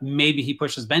Cade. Maybe he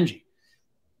pushes Benji.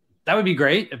 That would be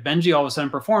great if Benji all of a sudden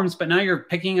performs, but now you're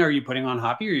picking, are you putting on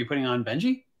Hoppe? Or are you putting on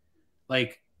Benji?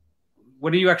 Like,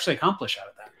 what do you actually accomplish out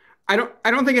of that?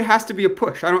 I don't think it has to be a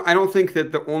push. I don't think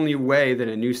that the only way that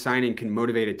a new signing can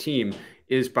motivate a team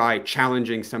is by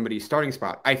challenging somebody's starting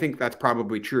spot. I think that's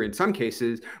probably true in some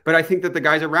cases, but I think that the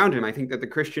guys around him, I think that the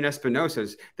Christian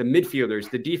Espinosas, the midfielders,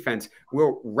 the defense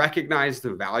will recognize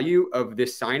the value of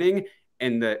this signing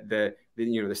and the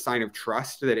you know, the sign of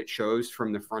trust that it shows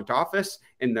from the front office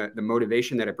and the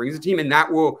motivation that it brings the team, and that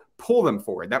will pull them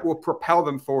forward. That will propel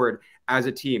them forward as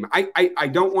a team. I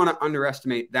don't want to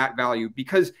underestimate that value,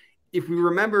 because if we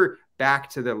remember back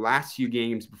to the last few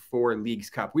games before Leagues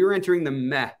Cup, we were entering the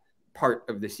meh part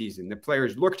of the season. The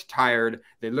players looked tired.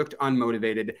 They looked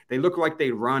unmotivated. They looked like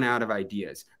they'd run out of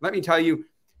ideas. Let me tell you,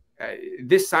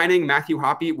 this signing, Matthew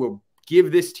Hoppe, will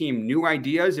give this team new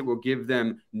ideas. It will give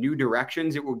them new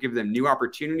directions. It will give them new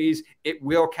opportunities. It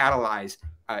will catalyze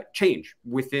change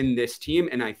within this team,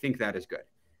 and I think that is good.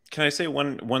 Can I say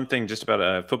one thing just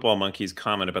about Football Monkey's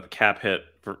comment about the cap hit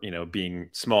for, you know, being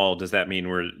small? Does that mean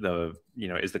where the, you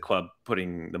know, is the club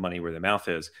putting the money where the mouth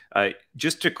is?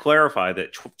 Just to clarify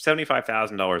that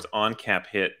 $75,000 on cap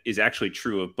hit is actually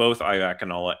true of both Ayo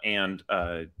Akinola and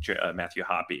Matthew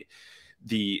Hoppe.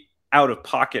 The out of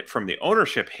pocket from the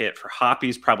ownership hit for Hoppe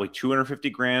is probably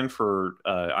 $250,000. For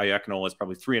Ayo Akinola is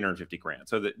probably $350,000.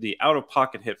 So the out of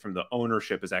pocket hit from the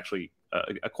ownership is actually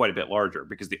quite a bit larger,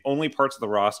 because the only parts of the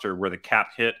roster where the cap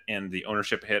hit and the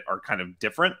ownership hit are kind of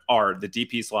different are the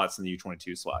DP slots and the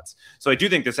U22 slots. So I do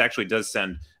think this actually does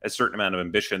send a certain amount of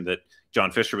ambition that,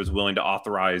 John Fisher was willing to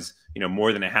authorize,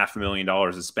 more than $500,000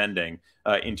 of spending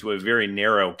into a very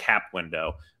narrow cap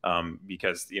window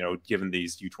because, given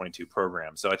these U22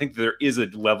 programs. So I think there is a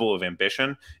level of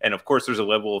ambition. And of course, there's a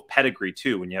level of pedigree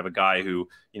too. When you have a guy who,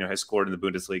 has scored in the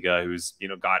Bundesliga, who's,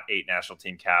 got 8 national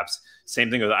team caps. Same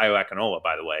thing with Ayo Akinola,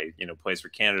 by the way, plays for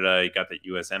Canada. He got the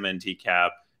USMNT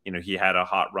cap. He had a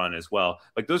hot run as well.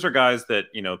 Like those are guys that,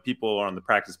 people on the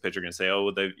practice pitch are going to say,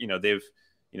 oh,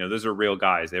 those are real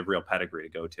guys. They have real pedigree to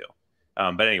go to.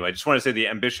 But anyway, I just want to say the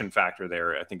ambition factor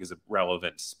there, I think, is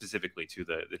relevant specifically to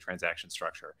the transaction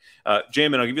structure.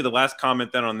 Jamon, I'll give you the last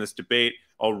comment then on this debate.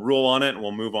 I'll rule on it and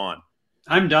we'll move on.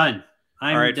 I'm done.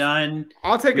 I'm done.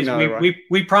 I'll take another one.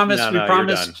 We promised. No, we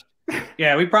promised.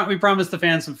 Yeah, we promised the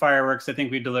fans some fireworks. I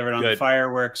think we delivered on the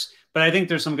fireworks. But I think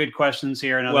there's some good questions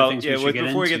here and other things we should get into.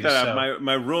 Before we get that out,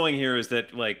 my ruling here is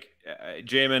that,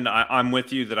 Jamon, I'm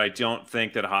with you that I don't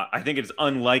think that I think it's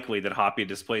unlikely that Hoppe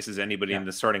displaces anybody in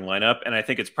the starting lineup, and I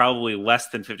think it's probably less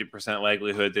than 50%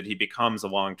 likelihood that he becomes a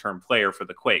long-term player for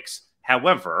the Quakes.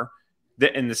 However,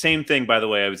 and the same thing, by the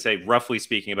way, I would say, roughly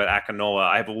speaking, about Akinola,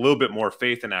 I have a little bit more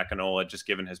faith in Akinola just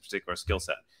given his particular skill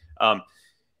set.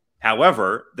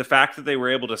 However, the fact that they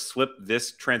were able to slip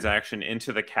this transaction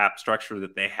into the cap structure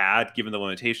that they had, given the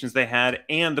limitations they had,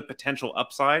 and the potential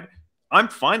upside, I'm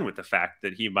fine with the fact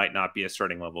that he might not be a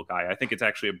starting level guy. I think it's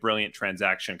actually a brilliant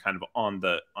transaction kind of on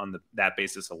that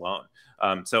basis alone.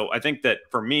 So I think that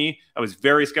for me, I was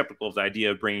very skeptical of the idea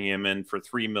of bringing him in for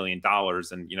 $3 million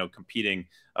and, competing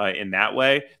in that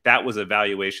way. That was a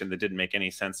valuation that didn't make any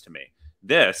sense to me.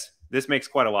 This makes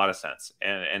quite a lot of sense,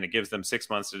 and it gives them 6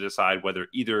 months to decide whether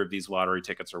either of these lottery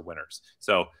tickets are winners.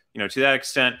 So, to that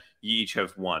extent, you each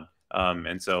have won.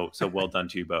 And so well done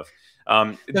to you both.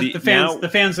 The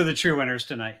fans are the true winners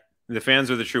tonight. The fans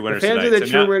are the true winners. The fans tonight. are the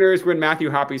true winners when Matthew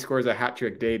Hoppe scores a hat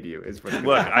trick debut. Is what.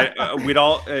 Look, we'd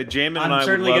all Jamon and I.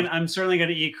 I'm certainly going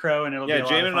to eat crow, and it'll be a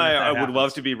lot Jamon of fun and I would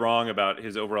love to be wrong about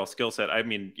his overall skill set. I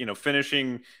mean,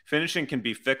 finishing can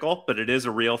be fickle, but it is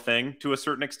a real thing to a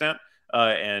certain extent.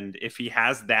 And if he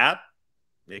has that,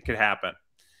 it could happen.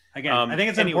 Again, I think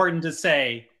it's important to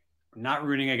say we're not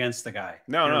rooting against the guy.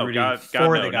 No, God,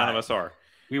 none of us are.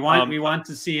 We want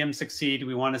to see him succeed.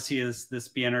 We want to see this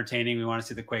be entertaining. We want to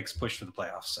see the Quakes push for the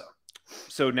playoffs.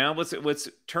 So now let's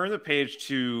turn the page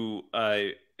to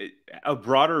a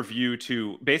broader view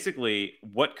to basically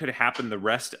what could happen the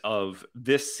rest of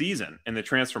this season in the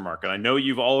transfer market. I know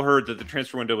you've all heard that the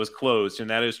transfer window was closed, and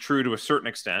that is true to a certain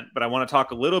extent, but I want to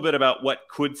talk a little bit about what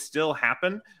could still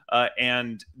happen.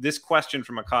 And this question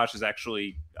from Akash is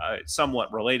actually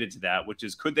somewhat related to that, which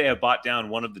is, could they have bought down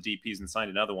one of the DPs and signed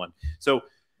another one? So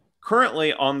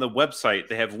currently on the website,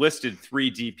 they have listed 3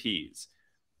 DPs.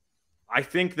 I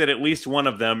think that at least one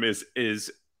of them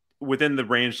is within the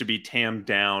range to be tammed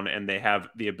down, and they have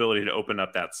the ability to open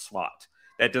up that slot.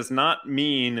 That does not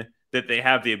mean that they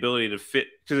have the ability to fit,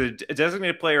 because a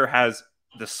designated player has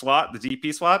the slot, the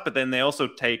DP slot, but then they also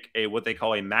take what they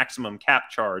call a maximum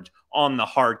cap charge on the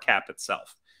hard cap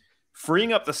itself.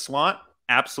 Freeing up the slot,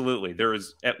 absolutely. There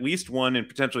is at least one and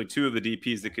potentially 2 of the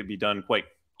DPs that could be done quite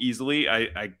easily.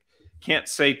 I can't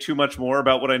say too much more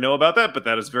about what I know about that, but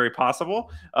that is very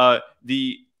possible.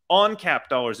 The on-cap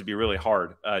dollars would be really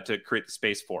hard to create the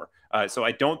space for. So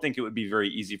I don't think it would be very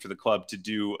easy for the club to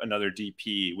do another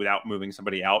DP without moving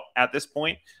somebody out at this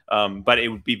point. But it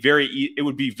would be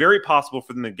very possible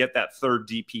for them to get that 3rd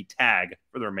DP tag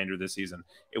for the remainder of the season.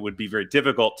 It would be very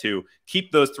difficult to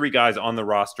keep those 3 guys on the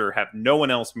roster, have no one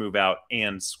else move out,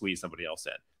 and squeeze somebody else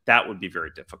in. That would be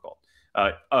very difficult.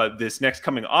 This next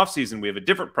coming offseason, we have a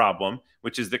different problem,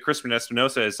 which is that Crispin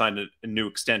Espinosa has signed a new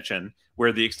extension,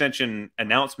 where the extension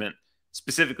announcement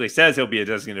specifically says he'll be a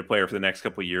designated player for the next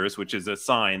couple of years, which is a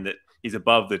sign that he's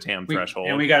above the TAM threshold.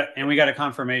 And we got a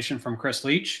confirmation from Chris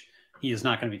Leach. He is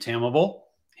not going to be TAMable.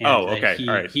 And okay.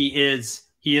 All right. He is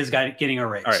getting a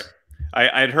raise. All right.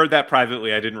 I had heard that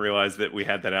privately. I didn't realize that we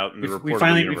had that out in the report.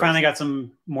 We finally got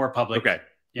some more public. Okay.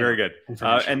 Very good.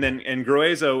 And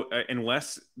Gruezo,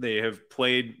 unless they have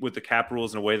played with the cap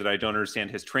rules in a way that I don't understand,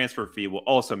 his transfer fee will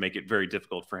also make it very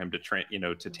difficult for him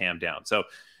to tam down. So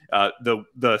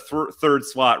the third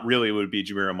slot really would be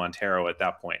Jamiro Montero at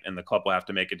that point, and the club will have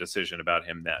to make a decision about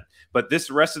him then. But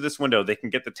this rest of this window, they can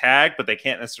get the tag, but they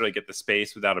can't necessarily get the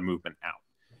space without a movement out.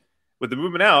 With the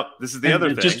movement out, this is the other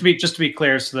thing. Just to be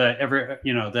clear, so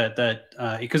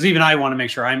that because even I want to make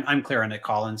sure I'm clear on it,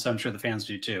 Colin. So I'm sure the fans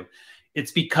do too.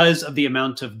 It's because of the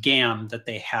amount of GAM that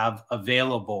they have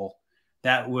available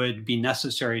that would be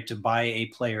necessary to buy a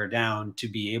player down to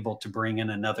be able to bring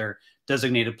in another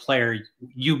designated player.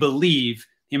 You believe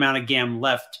the amount of GAM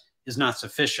left is not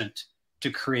sufficient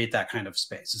to create that kind of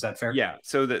space. Is that fair? Yeah.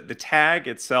 So the tag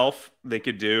itself they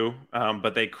could do,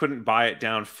 but they couldn't buy it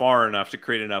down far enough to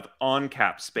create enough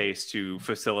on-cap space to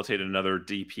facilitate another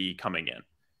DP coming in,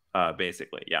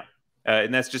 basically. Yeah.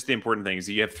 And that's just the important thing is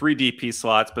you have 3 DP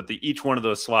slots, but each one of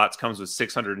those slots comes with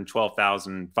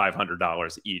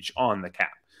 $612,500 each on the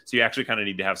cap. So you actually kind of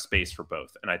need to have space for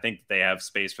both. And I think they have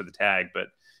space for the tag, but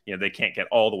they can't get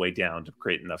all the way down to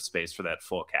create enough space for that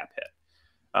full cap hit.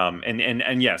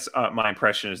 And yes, my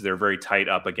impression is they're very tight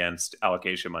up against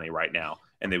allocation money right now,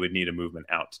 and they would need a movement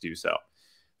out to do so.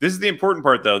 This is the important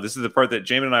part, though. This is the part that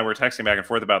Jamon and I were texting back and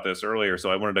forth about this earlier,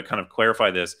 so I wanted to kind of clarify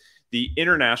this. The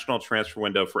international transfer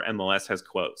window for MLS has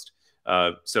closed.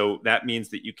 So that means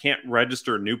that you can't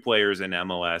register new players in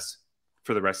MLS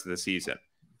for the rest of the season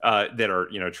that are,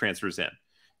 transfers in.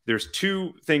 There's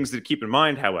 2 things to keep in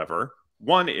mind, however.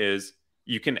 One is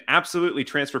you can absolutely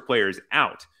transfer players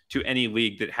out to any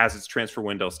league that has its transfer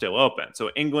window still open. So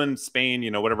England, Spain,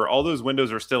 whatever, all those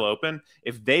windows are still open.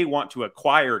 If they want to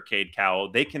acquire Cade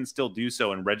Cowell, they can still do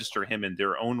so and register him in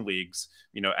their own leagues,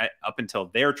 up until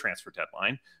their transfer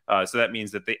deadline. So that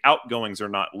means that the outgoings are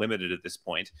not limited at this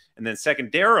point. And then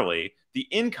secondarily, the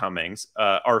incomings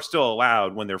are still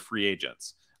allowed when they're free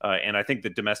agents. And I think the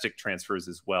domestic transfers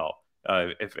as well.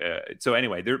 So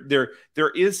anyway, there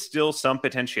is still some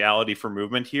potentiality for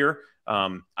movement here.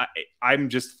 I'm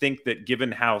just think that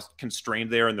given how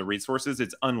constrained they are in the resources,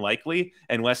 it's unlikely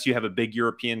unless you have a big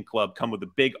European club come with a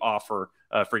big offer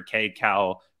for Cade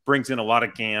Cowell, brings in a lot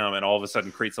of GAM, and all of a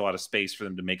sudden creates a lot of space for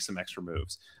them to make some extra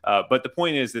moves. But the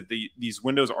point is that these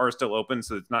windows are still open,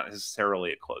 so it's not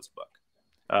necessarily a closed book.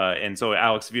 And so,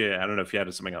 Alex, I don't know if you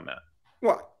had something on that.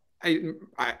 Well,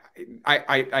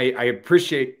 I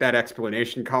appreciate that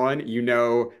explanation, Colin.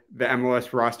 The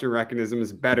MLS roster mechanism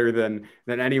is better than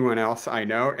anyone else I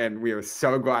know, and we are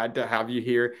so glad to have you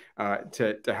here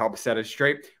to help set us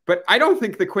straight. But I don't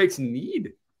think the Quakes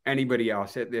need anybody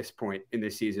else at this point in the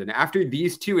season. After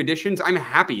these 2 additions, I'm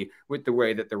happy with the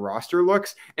way that the roster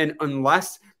looks, and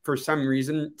unless for some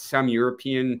reason some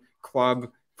European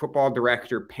club football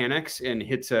director panics and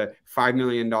hits a $5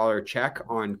 million check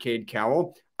on Cade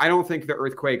Cowell, I don't think the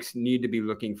Earthquakes need to be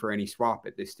looking for any swap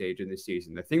at this stage in the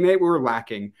season. The thing they were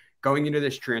lacking going into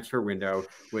this transfer window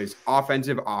was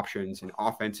offensive options and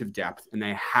offensive depth, and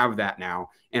they have that now.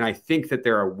 And I think that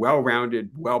they're a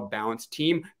well-rounded, well-balanced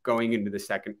team going into the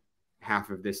second half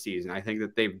of this season. I think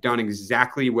that they've done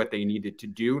exactly what they needed to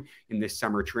do in this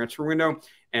summer transfer window,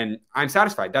 and I'm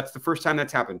satisfied. That's the first time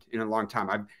that's happened in a long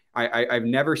time. I've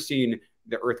never seen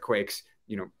the Earthquakes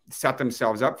set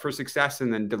themselves up for success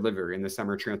and then deliver in the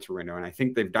summer transfer window. And I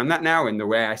think they've done that now. And the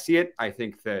way I see it, I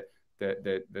think that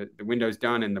the window's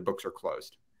done and the books are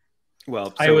closed.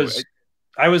 Well, so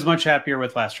I was much happier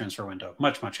with last transfer window,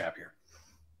 much happier,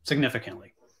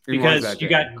 significantly, because you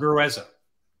got Gruezo,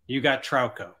 you got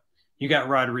Trauco, you got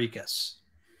Rodriguez.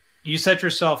 You set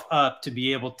yourself up to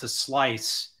be able to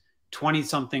slice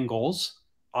 20-something goals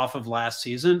off of last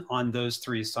season on those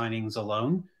 3 signings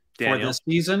alone for this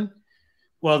season.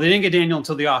 Well, they didn't get Daniel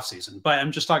until the offseason, but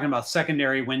I'm just talking about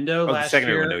secondary window last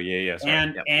year. Window, yeah.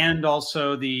 Sorry. And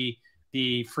also the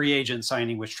free agent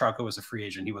signing, which Trauco was a free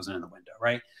agent. He wasn't in the window,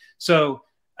 right? So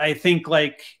I think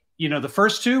the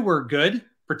first 2 were good,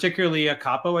 particularly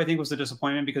Capo, I think, was a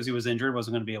disappointment because he was injured,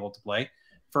 wasn't going to be able to play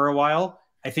for a while.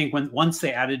 I think once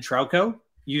they added Trauco,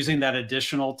 using that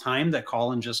additional time that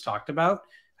Colin just talked about,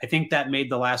 I think that made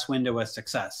the last window a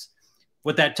success.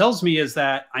 What that tells me is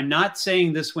that I'm not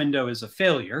saying this window is a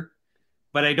failure,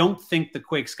 but I don't think the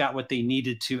Quakes got what they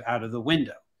needed to out of the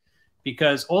window,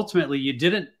 because ultimately you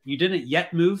didn't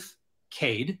yet move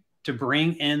Cade to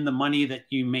bring in the money that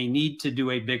you may need to do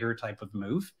a bigger type of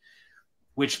move,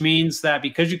 which means that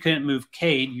because you couldn't move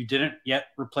Cade, you didn't yet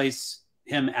replace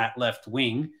him at left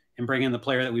wing and bring in the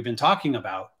player that we've been talking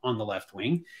about on the left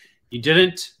wing. You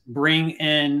didn't bring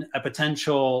in a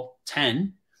potential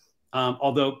 10,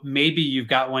 although maybe you've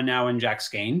got one now in Jack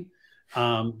Skane,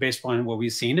 based on what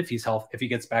we've seen. If he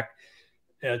gets back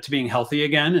to being healthy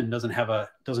again and doesn't have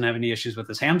any issues with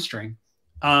his hamstring,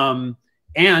 and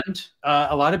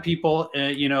a lot of people,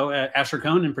 Asher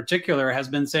Cohn in particular, has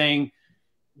been saying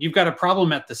you've got a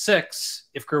problem at the 6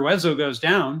 if Gruezo goes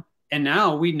down, and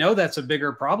now we know that's a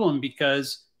bigger problem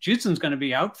because Judson's going to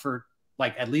be out for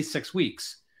at least 6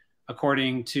 weeks,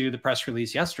 according to the press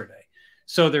release yesterday.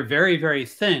 So they're very, very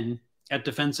thin at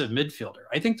defensive midfielder.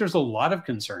 I think there's a lot of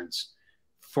concerns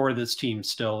for this team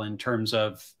still in terms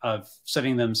of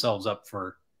setting themselves up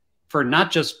for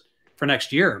not just for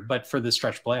next year, but for the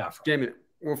stretch playoff. Jamon,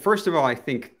 well, first of all, I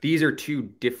think these are 2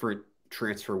 different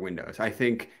transfer windows. I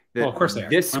think Well, of course they are.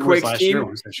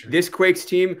 This Quakes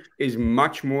team is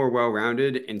much more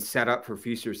well-rounded and set up for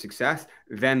future success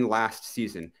than last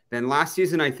season.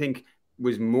 I think,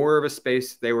 was more of a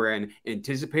space they were in,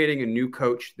 anticipating a new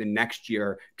coach the next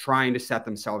year, trying to set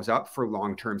themselves up for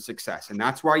long-term success. And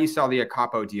that's why you saw the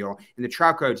Acapo deal and the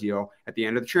Trauco deal at the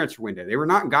end of the transfer window. They were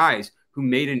not guys who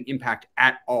made an impact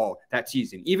at all that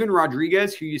season. Even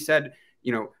Rodriguez, who you said,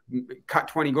 cut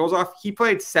 20 goals off, he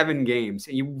played 7 games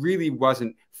and he really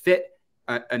wasn't fit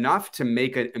enough to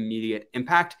make an immediate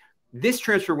impact. This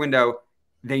transfer window,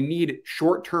 they need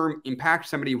short-term impact,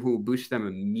 somebody who will boost them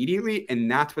immediately,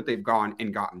 and that's what they've gone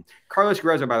and gotten. Carlos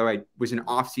Gruezo, by the way, was an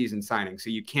off-season signing,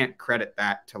 so you can't credit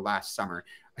that to last summer.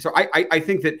 So I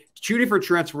think that 2 different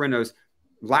transfer windows.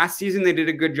 Last season, they did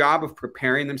a good job of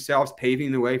preparing themselves,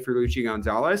 paving the way for Luchi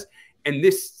Gonzalez. And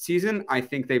this season, I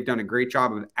think they've done a great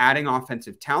job of adding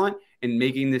offensive talent and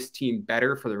making this team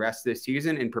better for the rest of the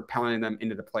season and propelling them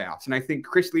into the playoffs. And I think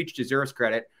Chris Leach deserves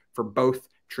credit for both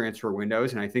transfer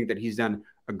windows. And I think that he's done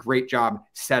a great job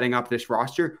setting up this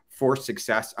roster for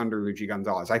success under Luchi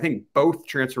Gonzalez. I think both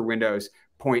transfer windows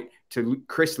point to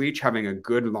Chris Leach having a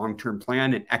good long-term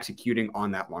plan and executing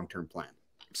on that long-term plan.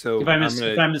 So if I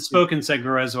misspoke and said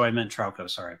Gruezo, I meant Trauco.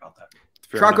 Sorry about that.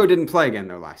 Trauco didn't play again,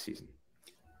 though, last season.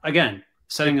 Again,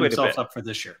 setting himself up for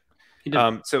this year.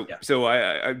 So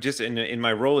I just in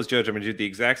my role as judge, I'm going to do the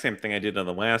exact same thing I did on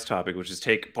the last topic, which is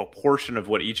take a portion of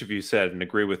what each of you said and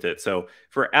agree with it. So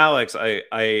for Alex,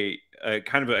 I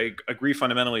agree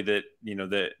fundamentally that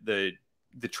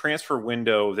the transfer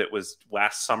window that was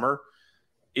last summer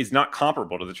is not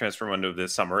comparable to the transfer window of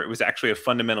this summer. It was actually a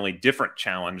fundamentally different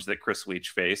challenge that Chris Leach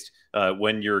faced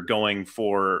when you're going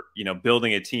for,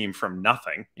 building a team from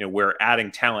nothing, where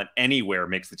adding talent anywhere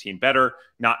makes the team better,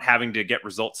 not having to get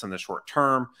results in the short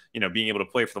term, being able to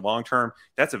play for the long term.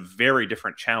 That's a very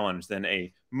different challenge than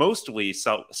a mostly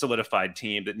solidified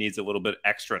team that needs a little bit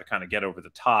extra to kind of get over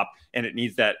the top. And it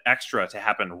needs that extra to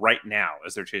happen right now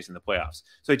as they're chasing the playoffs.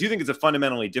 So I do think it's a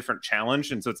fundamentally different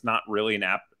challenge. And so it's not really an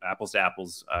apples to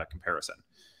apples comparison.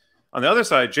 On the other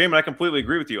side, Jamon, I completely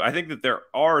agree with you. I think that there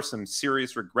are some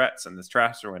serious regrets in this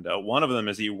transfer window. One of them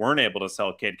is you weren't able to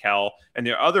sell Cade Cowell. And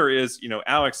the other is,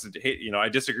 Alex, I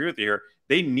disagree with you here.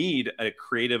 They need a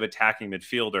creative attacking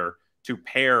midfielder to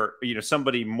pair,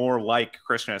 somebody more like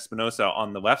Christian Espinosa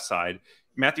on the left side.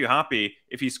 Matthew Hoppe,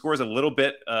 if he scores a little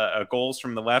bit of goals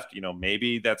from the left,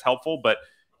 maybe that's helpful. But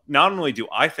not only do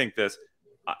I think this,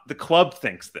 the club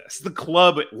thinks this. The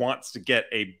club wants to get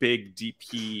a big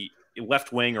DP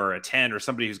left wing or a 10 or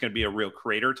somebody who's going to be a real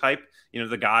creator type.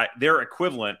 The guy, their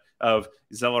equivalent of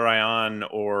Zelarayan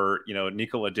or,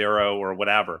 Nicola Darrow or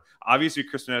whatever. Obviously,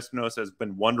 Christian Espinosa has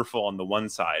been wonderful on the one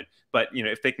side, but,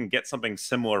 if they can get something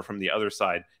similar from the other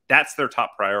side, that's their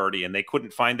top priority. And they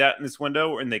couldn't find that in this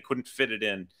window and they couldn't fit it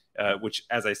in, which,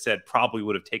 as I said, probably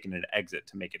would have taken an exit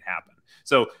to make it happen.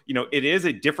 So, it is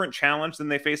a different challenge than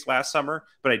they faced last summer,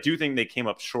 but I do think they came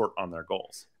up short on their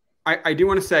goals. I do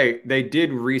want to say they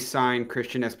did re-sign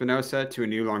Christian Espinosa to a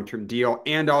new long-term deal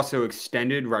and also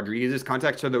extended Rodriguez's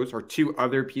contract. So those are 2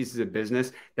 other pieces of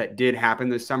business that did happen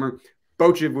this summer,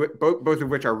 both of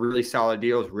which are really solid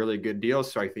deals, really good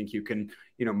deals. So I think you can,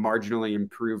 marginally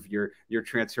improve your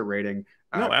transfer rating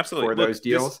for those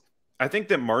deals. I think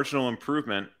that marginal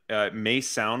improvement may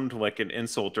sound like an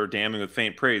insult or damning with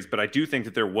faint praise, but I do think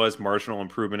that there was marginal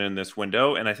improvement in this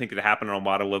window, and I think it happened on a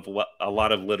lot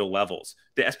of little levels.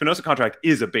 The Espinosa contract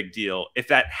is a big deal. If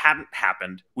that hadn't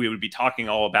happened, we would be talking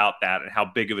all about that and how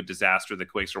big of a disaster the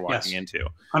Quakes are walking into.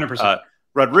 100%.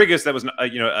 Rodriguez, that was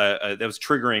that was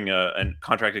triggering a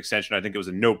contract extension. I think it was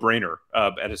a no-brainer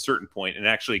at a certain point, and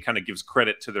actually kind of gives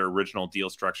credit to their original deal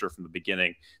structure from the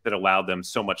beginning that allowed them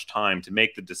so much time to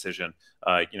make the decision,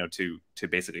 to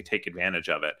basically take advantage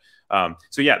of it.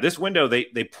 So yeah, this window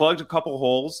they plugged a couple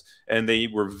holes and they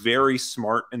were very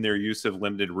smart in their use of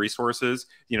limited resources.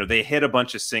 They hit a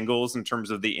bunch of singles in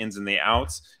terms of the ins and the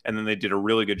outs, and then they did a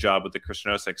really good job with the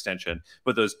Cristianosa extension.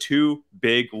 But those 2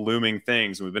 big looming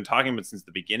things, and we've been talking about since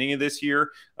the beginning of this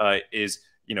year, is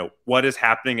what is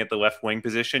happening at the left wing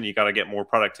position. You got to get more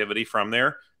productivity from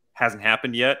there. Hasn't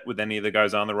happened yet with any of the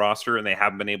guys on the roster, and they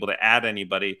haven't been able to add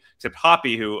anybody except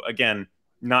Hoppe, who again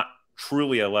not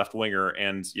truly a left winger,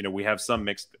 and we have some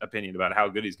mixed opinion about how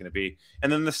good he's going to be.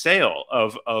 And then the sale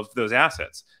of those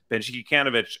assets. Benji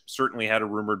Kikanovic certainly had a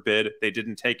rumored bid. They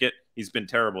didn't take it. He's been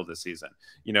terrible this season.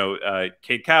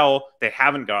 Cade Cowell, they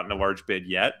haven't gotten a large bid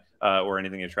yet or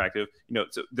anything attractive.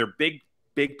 So they're big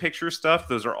picture stuff.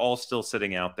 Those are all still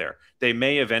sitting out there. They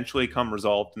may eventually come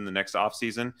resolved in the next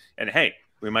offseason. And hey,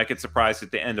 we might get surprised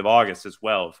at the end of August as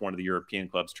well if one of the European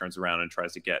clubs turns around and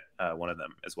tries to get one of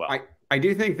them as well. I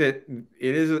do think that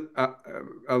it is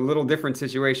a little different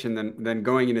situation than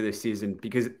going into this season,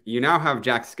 because you now have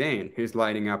Jack Skane, who's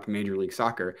lighting up Major League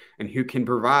Soccer and who can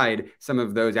provide some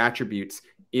of those attributes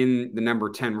in the number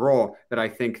 10 role that I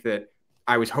think that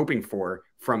I was hoping for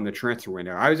from the transfer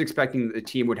window. I was expecting that the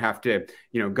team would have to,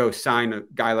 go sign a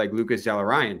guy like Lucas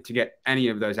Zelarayan to get any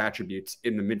of those attributes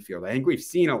in the midfield. I think we've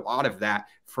seen a lot of that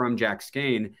from Jack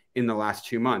Skane in the last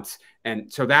 2 months.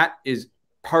 And so that is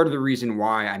part of the reason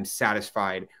why I'm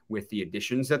satisfied with the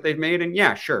additions that they've made. And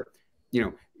yeah, sure,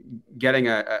 getting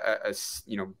a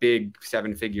big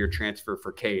 7-figure transfer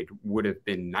for Cade would have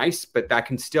been nice, but that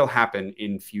can still happen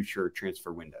in future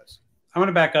transfer windows. I want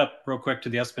to back up real quick to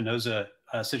the Espinoza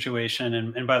situation.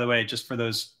 And by the way, just for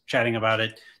those chatting about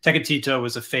it, Tecatito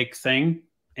was a fake thing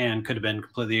and could have been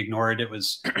completely ignored. It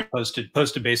was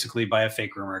posted basically by a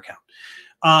fake rumor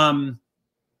account.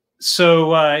 So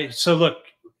look,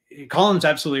 Colin's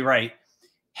absolutely right.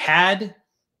 Had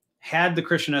the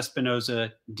Christian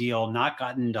Espinoza deal not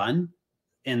gotten done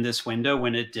in this window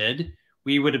when it did,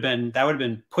 that would have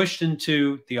been pushed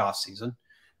into the offseason.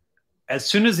 As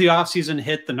soon as the offseason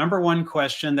hit, the number one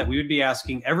question that we would be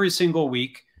asking every single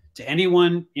week to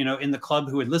anyone, in the club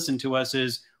who would listen to us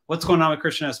is, what's going on with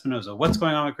Christian Espinoza? What's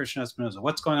going on with Christian Espinoza?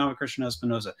 What's going on with Christian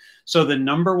Espinoza? So the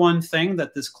number one thing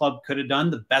that this club could have done,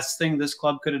 the best thing this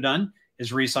club could have done,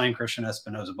 is re-sign Christian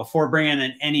Espinoza before bringing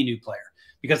in any new player,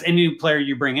 because any new player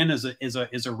you bring in is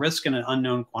a risk and an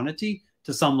unknown quantity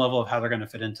to some level of how they're going to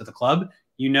fit into the club.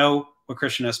 What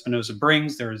Christian Espinoza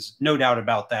brings. There's no doubt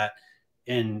about that.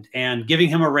 And giving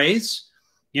him a raise,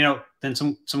 then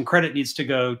some credit needs to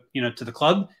go, to the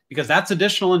club, because that's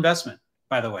additional investment,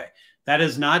 by the way. That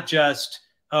is not just,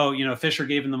 Fisher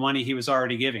gave him the money he was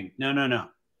already giving. No.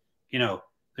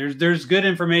 There's good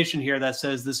information here that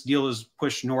says this deal is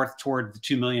pushed north toward the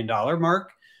 $2 million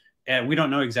mark. And we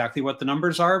don't know exactly what the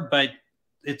numbers are, but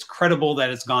it's credible that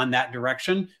it's gone that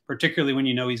direction, particularly when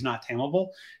he's not tameable.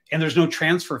 And there's no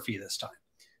transfer fee this time.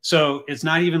 So it's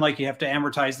not even like you have to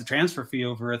amortize the transfer fee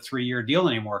over a 3-year deal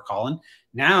anymore, Colin.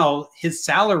 Now his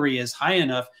salary is high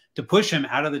enough to push him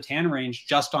out of the tan range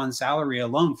just on salary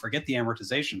alone. Forget the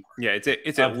amortization part. Yeah,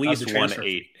 it's at least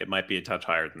 1.8. It might be a touch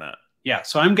higher than that. Yeah,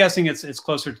 so I'm guessing it's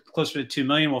closer to 2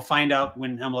 million. We'll find out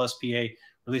when MLSPA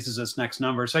releases its next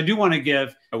number. So I do want to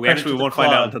give. We actually won't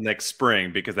find out until next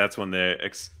spring, because that's when the.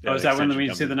 Is that when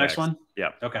we see the next one?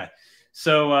 Yeah. Okay.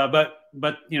 So,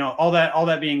 but all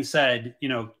that being said,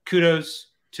 kudos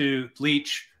to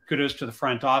Leach, kudos to the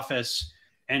front office,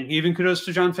 and even kudos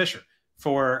to John Fisher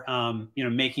for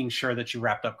making sure that you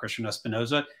wrapped up Christian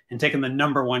Espinoza and taking the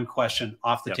number one question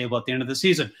off the table at the end of the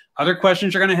season. Other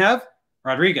questions you're going to have?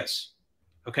 Rodriguez,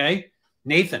 okay,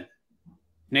 Nathan,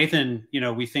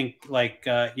 we think like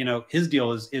his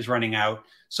deal is running out.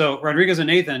 So Rodriguez and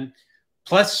Nathan,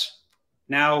 plus.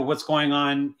 Now, what's going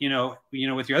on,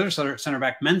 with your other center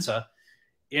back, Mensah,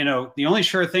 the only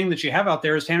sure thing that you have out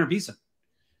there is Tanner Beeson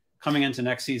coming into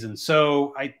next season.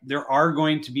 So there are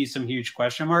going to be some huge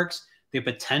question marks they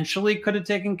potentially could have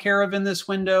taken care of in this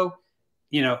window,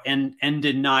 and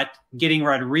did not. Getting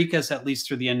Rodriguez at least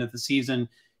through the end of the season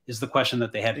is the question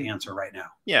that they had to answer right now.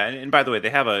 Yeah, and by the way, they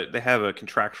have a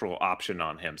contractual option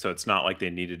on him, so it's not like they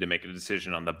needed to make a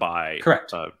decision on the buy.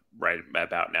 Correct. Right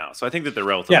about now. So I think that they're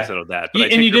relatively settled that. But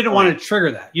you didn't want to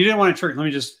trigger that. You didn't want to trigger. Let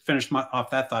me just finish off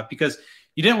that thought, because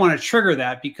you didn't want to trigger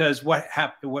that, because what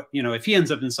happened? If he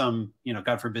ends up in some,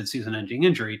 God forbid, season-ending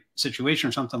injury situation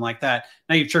or something like that,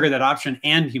 now you've triggered that option,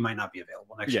 and he might not be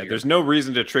available next year. Yeah, there's no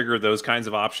reason to trigger those kinds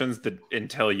of options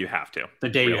until you have to. The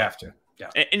day you have to.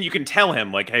 Yeah. And you can tell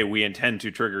him, like, hey, we intend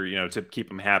to trigger, to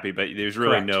keep him happy, but there's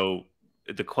really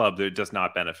the club that does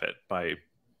not benefit by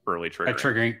early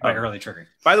triggering. By early triggering.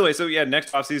 By the way, so yeah,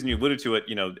 next offseason, you alluded to it,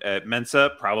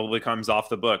 Mensah probably comes off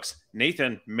the books.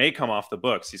 Nathan may come off the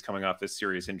books. He's coming off this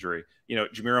serious injury.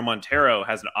 Jamiro Montero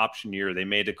has an option year. They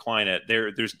may decline it.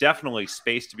 There's definitely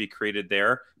space to be created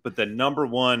there, but the number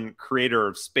one creator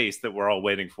of space that we're all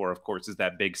waiting for, of course, is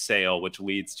that big sale, which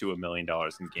leads to $1 million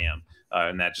in GAM.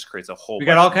 And that just creates a whole We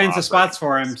got all kinds of spots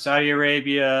for him. Saudi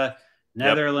Arabia,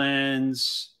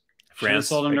 Netherlands, France,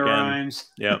 sold him to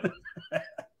Rhymes. Yep.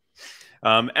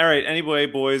 All right. Anyway,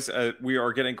 boys, we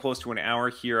are getting close to an hour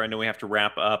here. I know we have to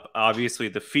wrap up. Obviously,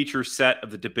 the feature set of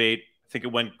the debate, I think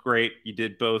it went great. You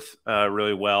did both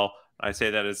really well. I say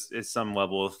that as some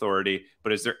level of authority.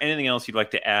 But is there anything else you'd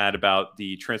like to add about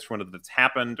the transfer window that's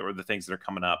happened, or the things that are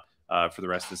coming up for the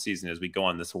rest of the season as we go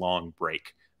on this long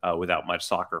break without much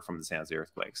soccer from the San Jose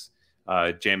Earthquakes?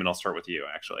 Jamon, I'll start with you,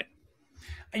 actually.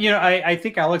 I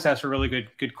think Alex asked a really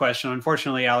good question.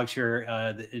 Unfortunately, Alex, your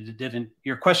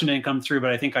question didn't come through,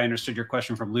 but I think I understood your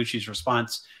question from Lucci's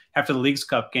response after the Leagues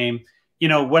Cup game.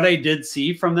 What I did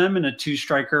see from them in a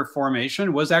 2-striker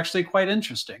formation was actually quite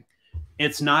interesting.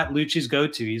 It's not Lucci's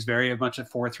go-to. He's very much a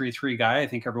 4-3-3 guy. I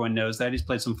think everyone knows that. He's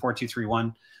played some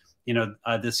 4-2-3-1,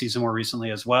 this season more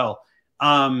recently as well.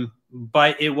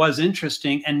 But it was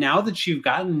interesting. And now that you've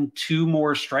gotten 2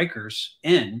 more strikers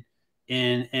in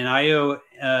Ayo,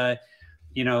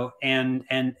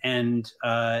 and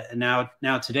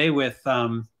now today with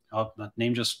the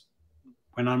name just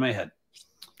went on my head.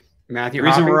 Matthew The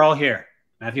reason Hoppe? we're all here.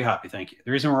 Matthew Hoppe, thank you.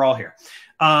 The reason we're all here.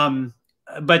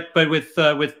 But with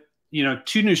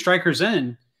 2 new strikers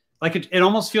in, like it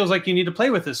almost feels like you need to play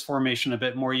with this formation a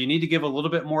bit more. You need to give a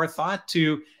little bit more thought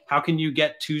to how can you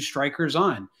get 2 strikers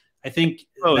on. I think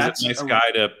that's a nice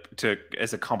guy to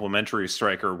as a complementary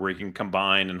striker where you can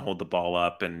combine and hold the ball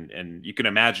up, and you can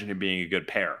imagine him being a good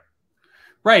pair.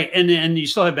 Right, and you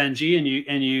still have Benji,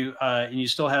 and you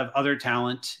still have other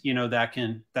talent, that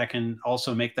can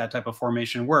also make that type of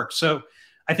formation work. So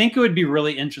I think it would be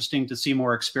really interesting to see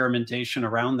more experimentation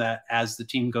around that as the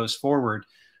team goes forward.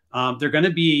 They're going to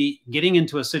be getting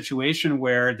into a situation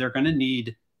where they're going to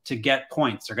need to get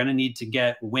points. They're going to need to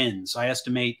get wins. I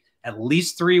estimate at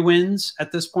least 3 wins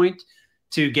at this point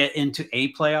to get into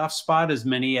a playoff spot, as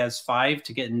many as 5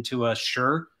 to get into a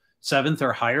sure 7th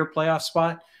or higher playoff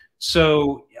spot.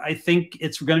 So I think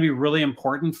it's going to be really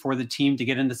important for the team to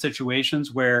get into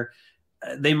situations where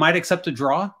they might accept a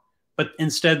draw, but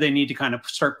instead they need to kind of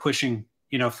start pushing,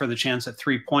 for the chance at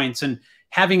 3 points. And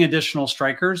having additional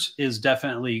strikers is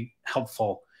definitely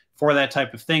helpful for that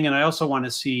type of thing. And I also want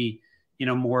to see,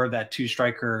 more of that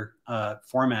 2-striker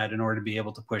format in order to be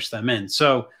able to push them in.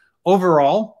 So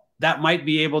overall, that might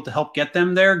be able to help get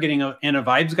them there, getting in a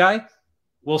vibes guy.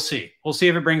 We'll see. We'll see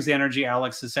if it brings the energy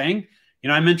Alex is saying.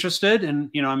 I'm interested,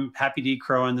 and, I'm happy to eat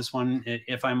crow on this one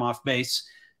if I'm off base.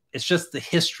 It's just the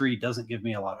history doesn't give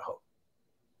me a lot of hope.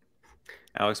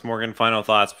 Alex Morgan, final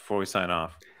thoughts before we sign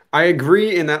off. I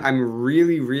agree in that I'm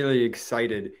really, really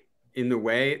excited in the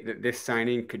way that this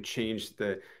signing could change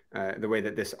the way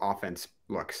that this offense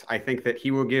looks. I think that he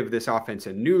will give this offense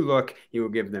a new look. He will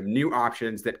give them new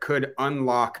options that could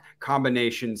unlock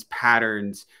combinations,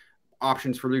 patterns,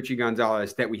 options for Luchi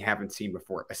Gonzalez that we haven't seen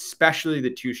before, especially the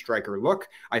 2-striker look.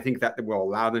 I think that will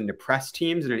allow them to press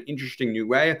teams in an interesting new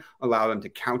way, allow them to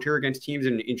counter against teams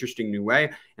in an interesting new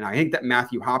way. And I think that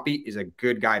Matthew Hoppe is a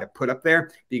good guy to put up there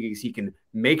because he can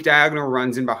make diagonal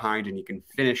runs in behind and he can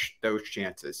finish those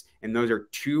chances. And those are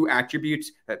 2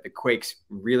 attributes that the Quakes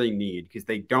really need because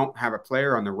they don't have a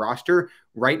player on the roster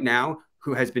right now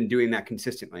who has been doing that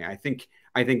consistently. I think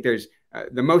there's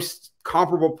the most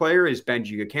comparable player is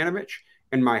Benji Gacanovic.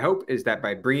 And my hope is that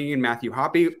by bringing in Matthew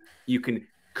Hoppe, you can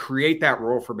create that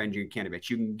role for Benji Gacanovic.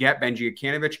 You can get Benji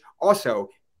Gacanovic also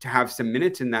to have some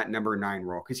minutes in that number 9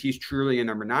 role because he's truly a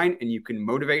number 9 and you can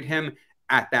motivate him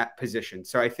at that position.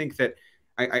 So I think that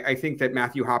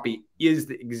Matthew Hoppe is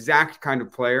the exact kind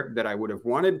of player that I would have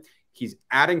wanted. He's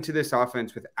adding to this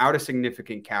offense without a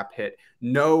significant cap hit,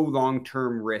 no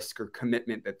long-term risk or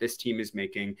commitment that this team is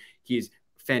making. He's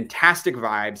fantastic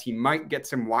vibes. He might get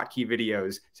some Watkey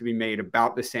videos to be made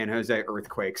about the San Jose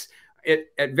Earthquakes.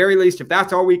 At very least, if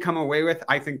that's all we come away with,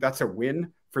 I think that's a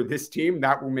win for this team.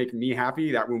 That will make me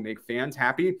happy. That will make fans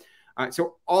happy.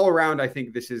 So all around, I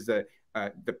think this is the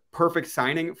perfect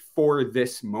signing for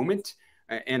this moment.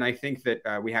 And I think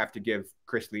that we have to give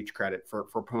Chris Leach credit for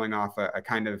pulling off a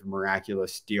kind of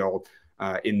miraculous deal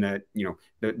in the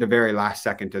very last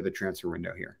second of the transfer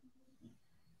window here.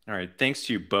 All right. Thanks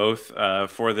to you both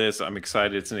for this. I'm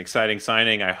excited. It's an exciting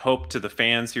signing. I hope to the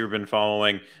fans who have been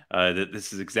following that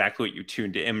this is exactly what you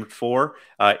tuned in for.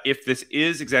 If this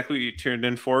is exactly what you tuned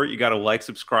in for, you got to like,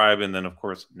 subscribe, and then, of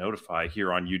course, notify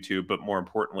here on YouTube. But more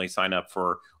importantly, sign up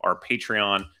for our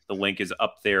Patreon. The link is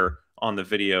up there on the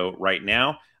video right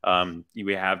now.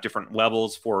 We have different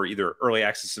levels for either early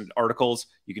access and articles.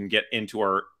 You can get into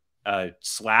our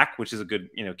Slack, which is a good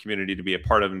community to be a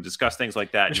part of and discuss things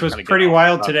like that. Which was pretty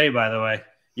wild today, by the way.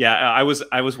 Yeah, I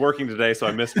was working today, so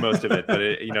I missed most of it.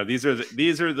 But these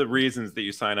are the reasons that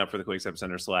you sign up for the Quakes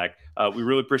Epicenter Slack. We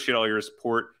really appreciate all your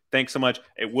support. Thanks so much.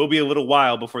 It will be a little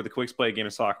while before the Quakes play a game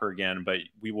of soccer again, but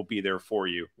we will be there for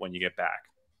you when you get back.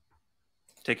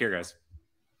 Take care, guys.